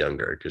when I was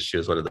younger, because she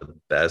was one of the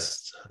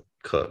best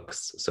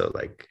cooks. So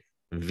like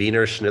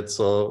Wiener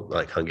Schnitzel,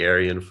 like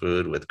Hungarian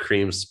food with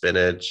cream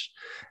spinach,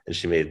 and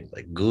she made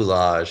like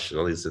goulash and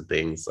all these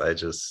things.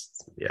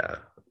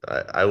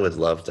 I would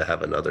love to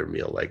have another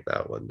meal like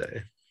that one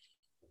day.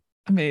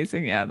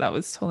 Amazing. Yeah, that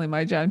was totally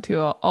my jam too.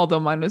 Although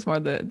mine was more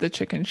the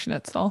chicken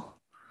schnitzel.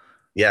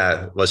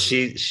 Yeah, well,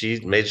 she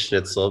made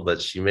schnitzel,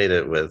 but she made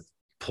it with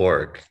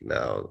pork.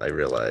 Now I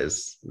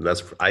realize, and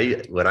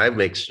when I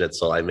make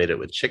schnitzel, I made it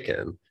with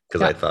chicken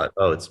because I thought,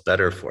 oh, it's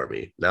better for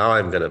me. Now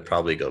I'm gonna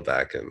probably go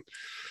back and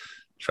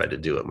try to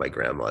do what my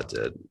grandma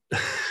did.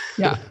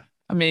 Yeah,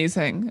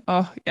 amazing.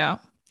 Oh yeah.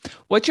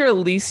 What's your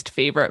least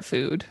favorite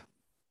food?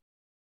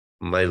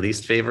 My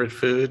least favorite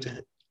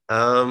food,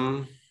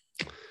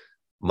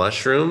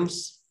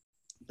 mushrooms.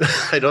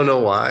 I don't know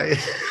why.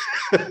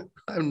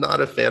 I'm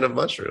not a fan of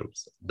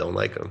mushrooms. Don't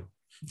like them.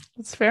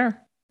 That's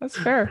fair. That's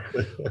fair.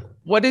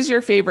 What is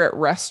your favorite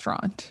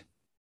restaurant?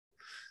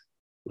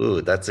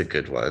 Ooh, that's a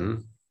good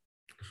one.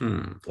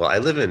 Well, I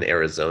live in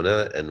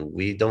Arizona and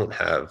we don't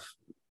have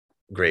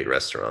great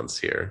restaurants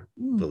here,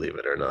 believe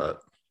it or not.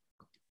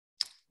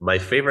 My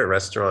favorite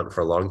restaurant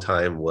for a long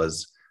time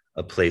was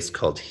a place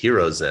called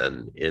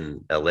Hirozen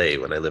in LA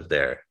when I lived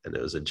there. And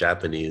it was a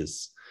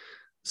Japanese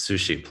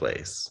sushi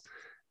place.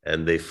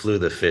 And they flew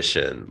the fish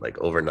in like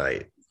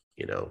overnight,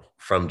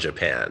 from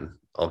Japan,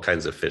 all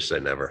kinds of fish I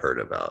never heard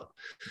about.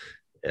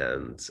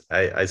 And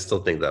I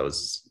still think that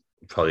was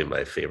probably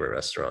my favorite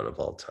restaurant of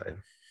all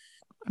time.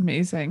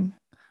 Amazing.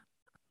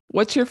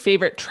 What's your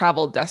favorite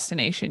travel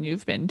destination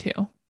you've been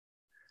to?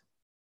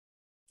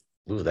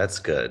 Ooh, that's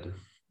good.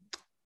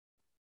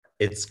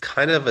 It's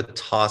kind of a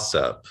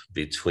toss-up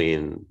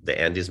between the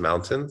Andes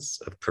Mountains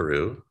of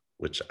Peru,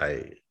 which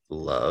I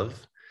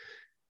love,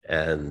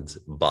 and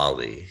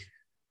Bali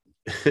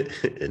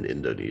in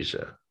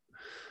Indonesia.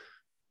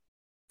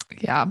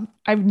 Yeah,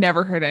 I've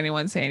never heard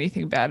anyone say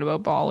anything bad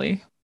about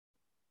Bali.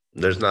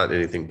 There's not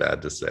anything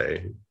bad to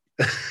say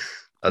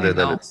other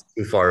than it's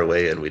too far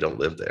away and we don't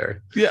live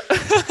there. Yeah.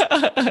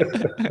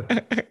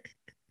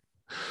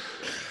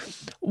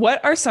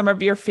 What are some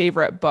of your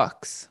favorite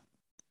books?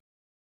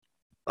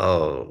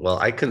 Oh, well,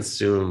 I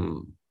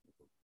consume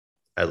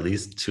at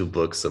least 2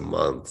 books a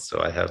month.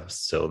 So I have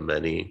so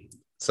many.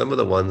 Some of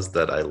the ones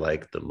that I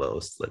like the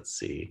most, let's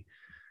see.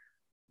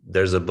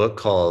 There's a book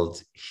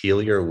called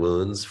Heal Your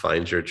Wounds,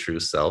 Find Your True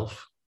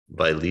Self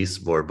by Lise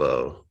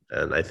Bourbeau.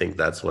 And I think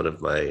that's one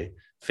of my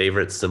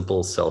favorite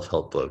simple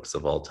self-help books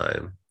of all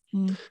time.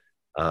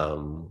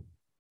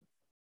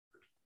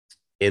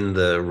 In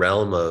the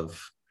realm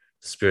of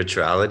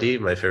spirituality,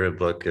 my favorite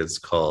book is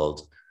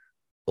called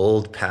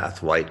Old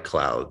Path, White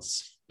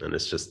Clouds. And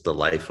it's just the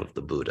life of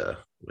the Buddha,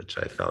 which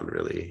I found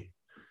really,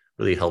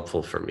 really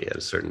helpful for me at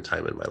a certain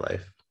time in my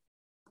life.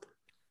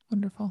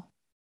 Wonderful.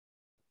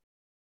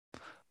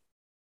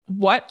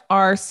 What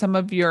are some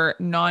of your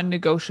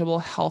non-negotiable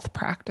health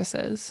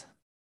practices?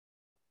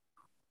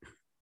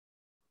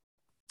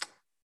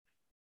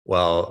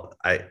 Well,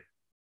 I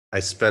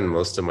spend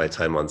most of my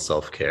time on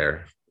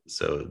self-care,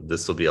 so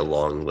this will be a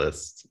long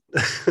list.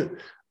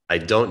 I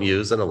don't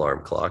use an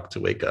alarm clock to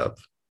wake up.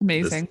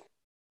 Amazing.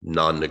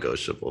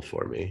 Non-negotiable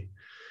for me.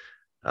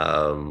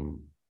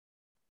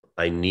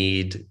 I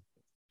need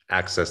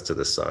access to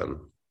the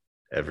sun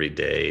every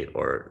day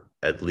or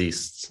at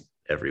least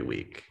every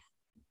week.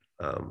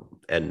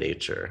 and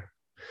nature.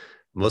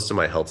 Most of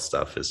my health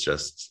stuff is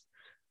just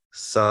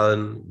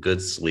sun,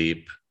 good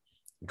sleep,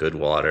 good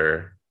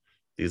water.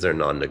 These are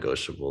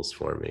non-negotiables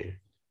for me.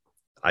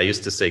 I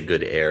used to say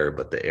good air,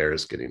 but the air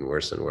is getting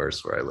worse and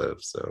worse where I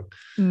live. So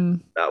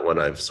that one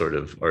I've sort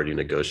of already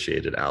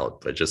negotiated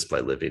out, but just by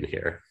living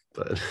here.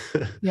 But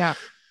Yeah.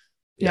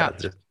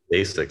 just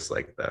basics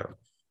like that.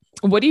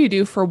 What do you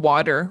do for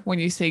water when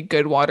you say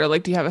good water?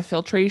 Like, do you have a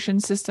filtration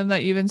system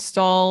that you've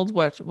installed?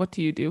 What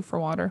do you do for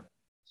water?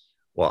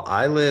 Well,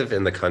 I live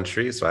in the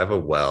country, so I have a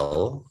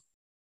well,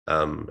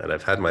 and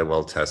I've had my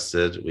well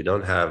tested. We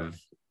don't have,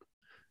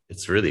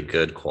 it's really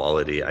good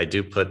quality. I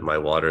do put my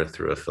water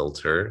through a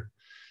filter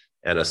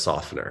and a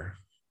softener.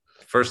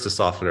 First a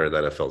softener,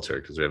 then a filter,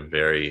 because we have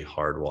very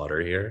hard water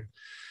here.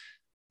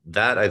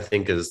 That I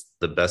think is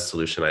the best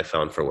solution I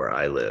found for where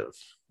I live.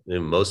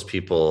 Most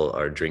people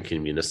are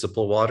drinking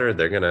municipal water.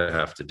 They're going to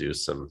have to do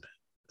some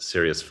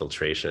serious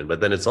filtration. But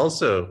then it's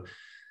also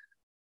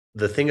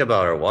the thing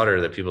about our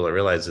water that people don't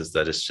realize is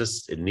that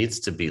it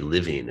needs to be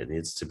living. It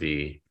needs to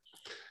be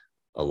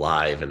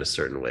alive in a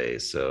certain way.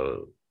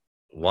 So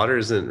water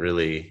isn't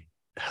really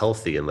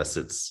healthy unless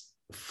it's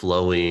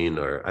flowing,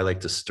 or I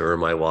like to stir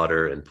my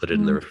water and put it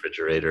in the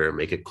refrigerator,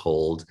 make it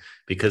cold,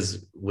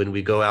 because when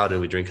we go out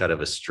and we drink out of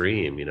a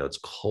stream, it's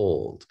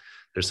cold.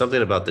 There's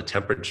something about the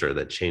temperature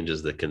that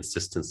changes the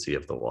consistency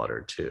of the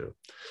water too.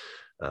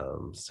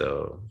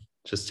 So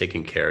just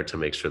taking care to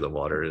make sure the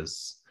water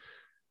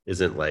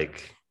isn't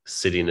like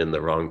sitting in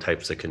the wrong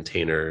types of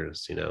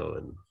containers,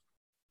 and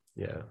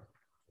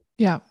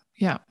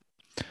Yeah.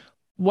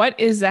 What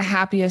is the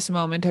happiest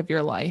moment of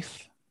your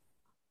life?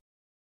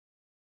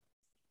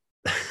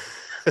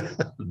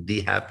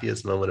 The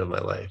happiest moment of my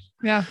life.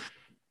 Yeah.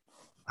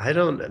 I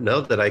don't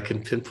know that I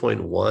can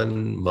pinpoint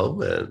one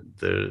moment.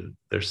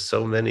 There's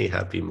so many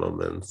happy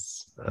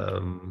moments.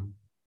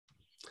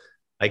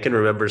 I can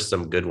remember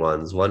some good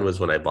ones. One was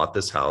when I bought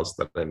this house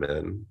that I'm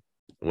in,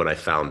 when I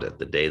found it,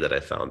 the day that I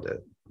found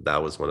it.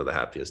 That was one of the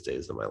happiest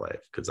days of my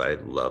life because I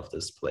love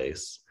this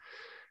place.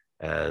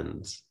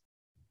 And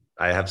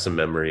I have some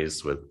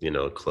memories with,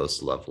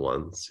 close loved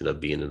ones,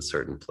 being in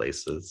certain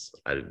places.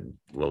 I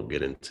won't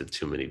get into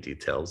too many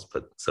details,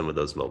 but some of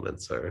those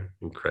moments are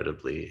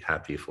incredibly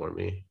happy for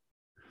me.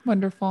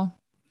 Wonderful.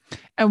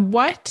 And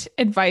what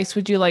advice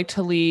would you like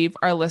to leave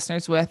our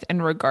listeners with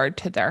in regard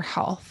to their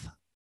health?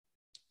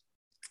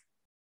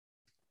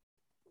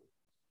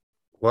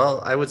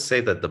 Well, I would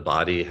say that the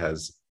body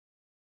has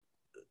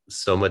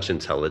so much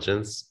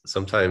intelligence.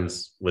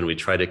 Sometimes when we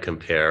try to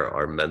compare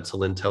our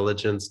mental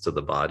intelligence to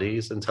the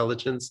body's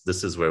intelligence,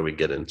 this is where we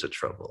get into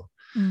trouble.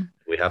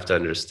 We have to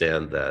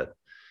understand that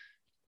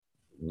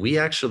we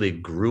actually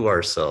grew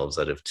ourselves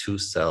out of two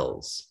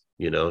cells.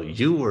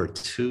 You were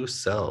two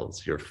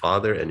cells, your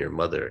father and your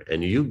mother,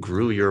 and you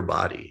grew your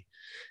body.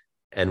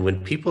 And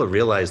when people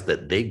realize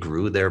that they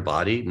grew their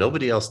body,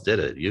 nobody else did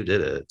it. You did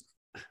it.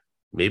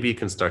 Maybe you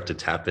can start to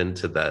tap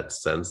into that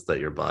sense that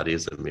your body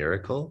is a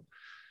miracle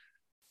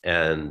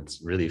and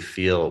really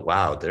feel,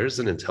 wow, there's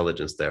an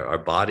intelligence there. Our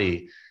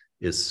body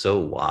is so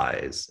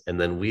wise. And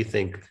then we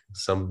think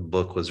some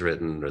book was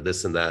written or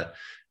this and that.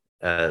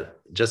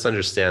 Just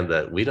understand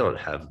that we don't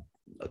have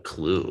a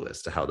clue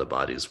as to how the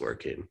body's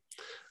working.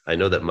 I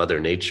know that Mother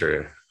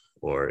Nature,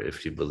 or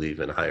if you believe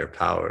in higher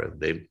power,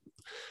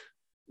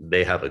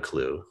 they have a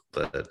clue.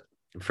 But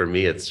for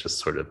me, it's just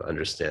sort of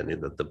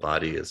understanding that the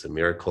body is a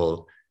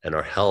miracle and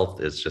our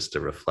health is just a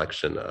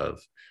reflection of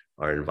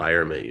our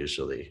environment,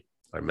 usually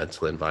our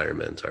mental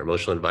environment, our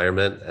emotional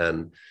environment,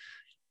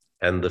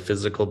 and the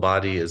physical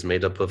body is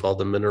made up of all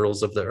the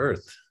minerals of the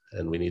earth.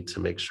 And we need to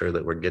make sure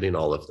that we're getting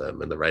all of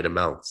them in the right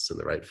amounts, in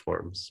the right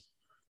forms.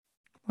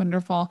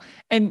 Wonderful.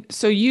 And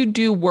so you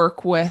do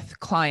work with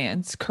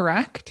clients,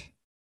 correct?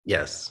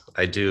 Yes,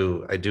 I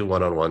do. I do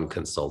one-on-one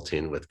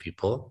consulting with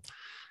people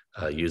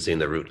using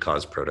the Root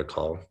Cause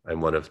Protocol.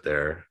 I'm one of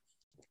their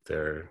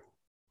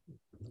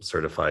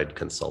certified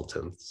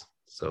consultants.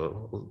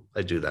 So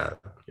I do that.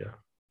 Yeah.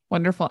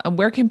 Wonderful. And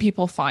where can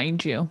people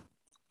find you?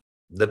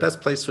 The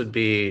best place would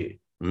be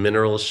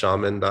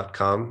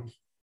mineralshaman.com.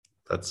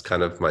 That's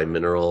kind of my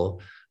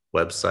mineral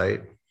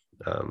website.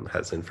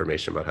 Has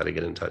information about how to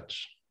get in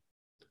touch.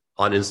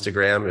 On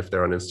Instagram, if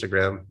they're on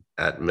Instagram,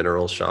 at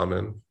Mineral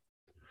Shaman.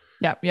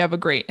 Yeah, you have a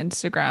great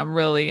Instagram,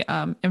 really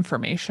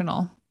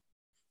informational.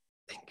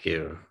 Thank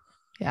you.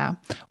 Yeah.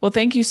 Well,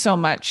 thank you so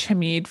much,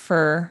 Hamid,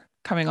 for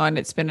coming on.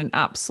 It's been an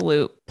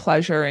absolute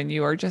pleasure, and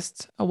you are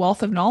just a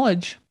wealth of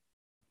knowledge.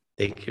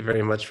 Thank you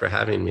very much for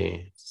having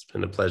me. It's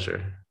been a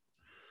pleasure.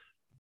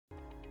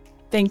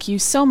 Thank you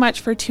so much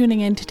for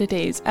tuning in to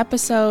today's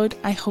episode.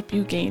 I hope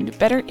you gained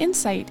better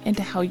insight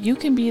into how you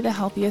can be the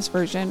healthiest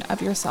version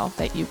of yourself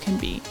that you can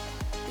be.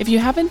 If you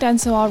haven't done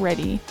so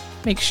already,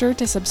 make sure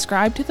to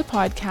subscribe to the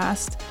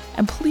podcast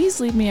and please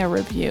leave me a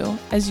review,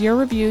 as your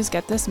reviews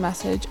get this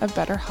message of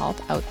better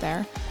health out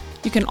there.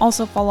 You can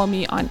also follow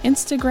me on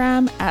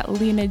Instagram at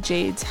Lena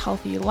Jade's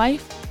Healthy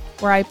Life,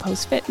 where I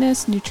post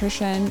fitness,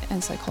 nutrition,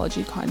 and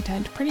psychology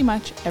content pretty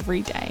much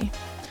every day.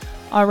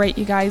 All right,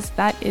 you guys,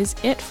 that is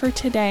it for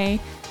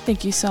today.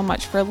 Thank you so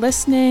much for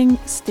listening.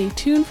 Stay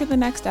tuned for the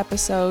next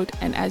episode.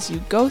 And as you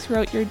go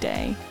throughout your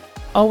day,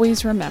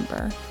 always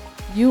remember,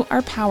 you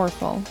are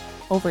powerful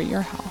over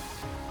your health.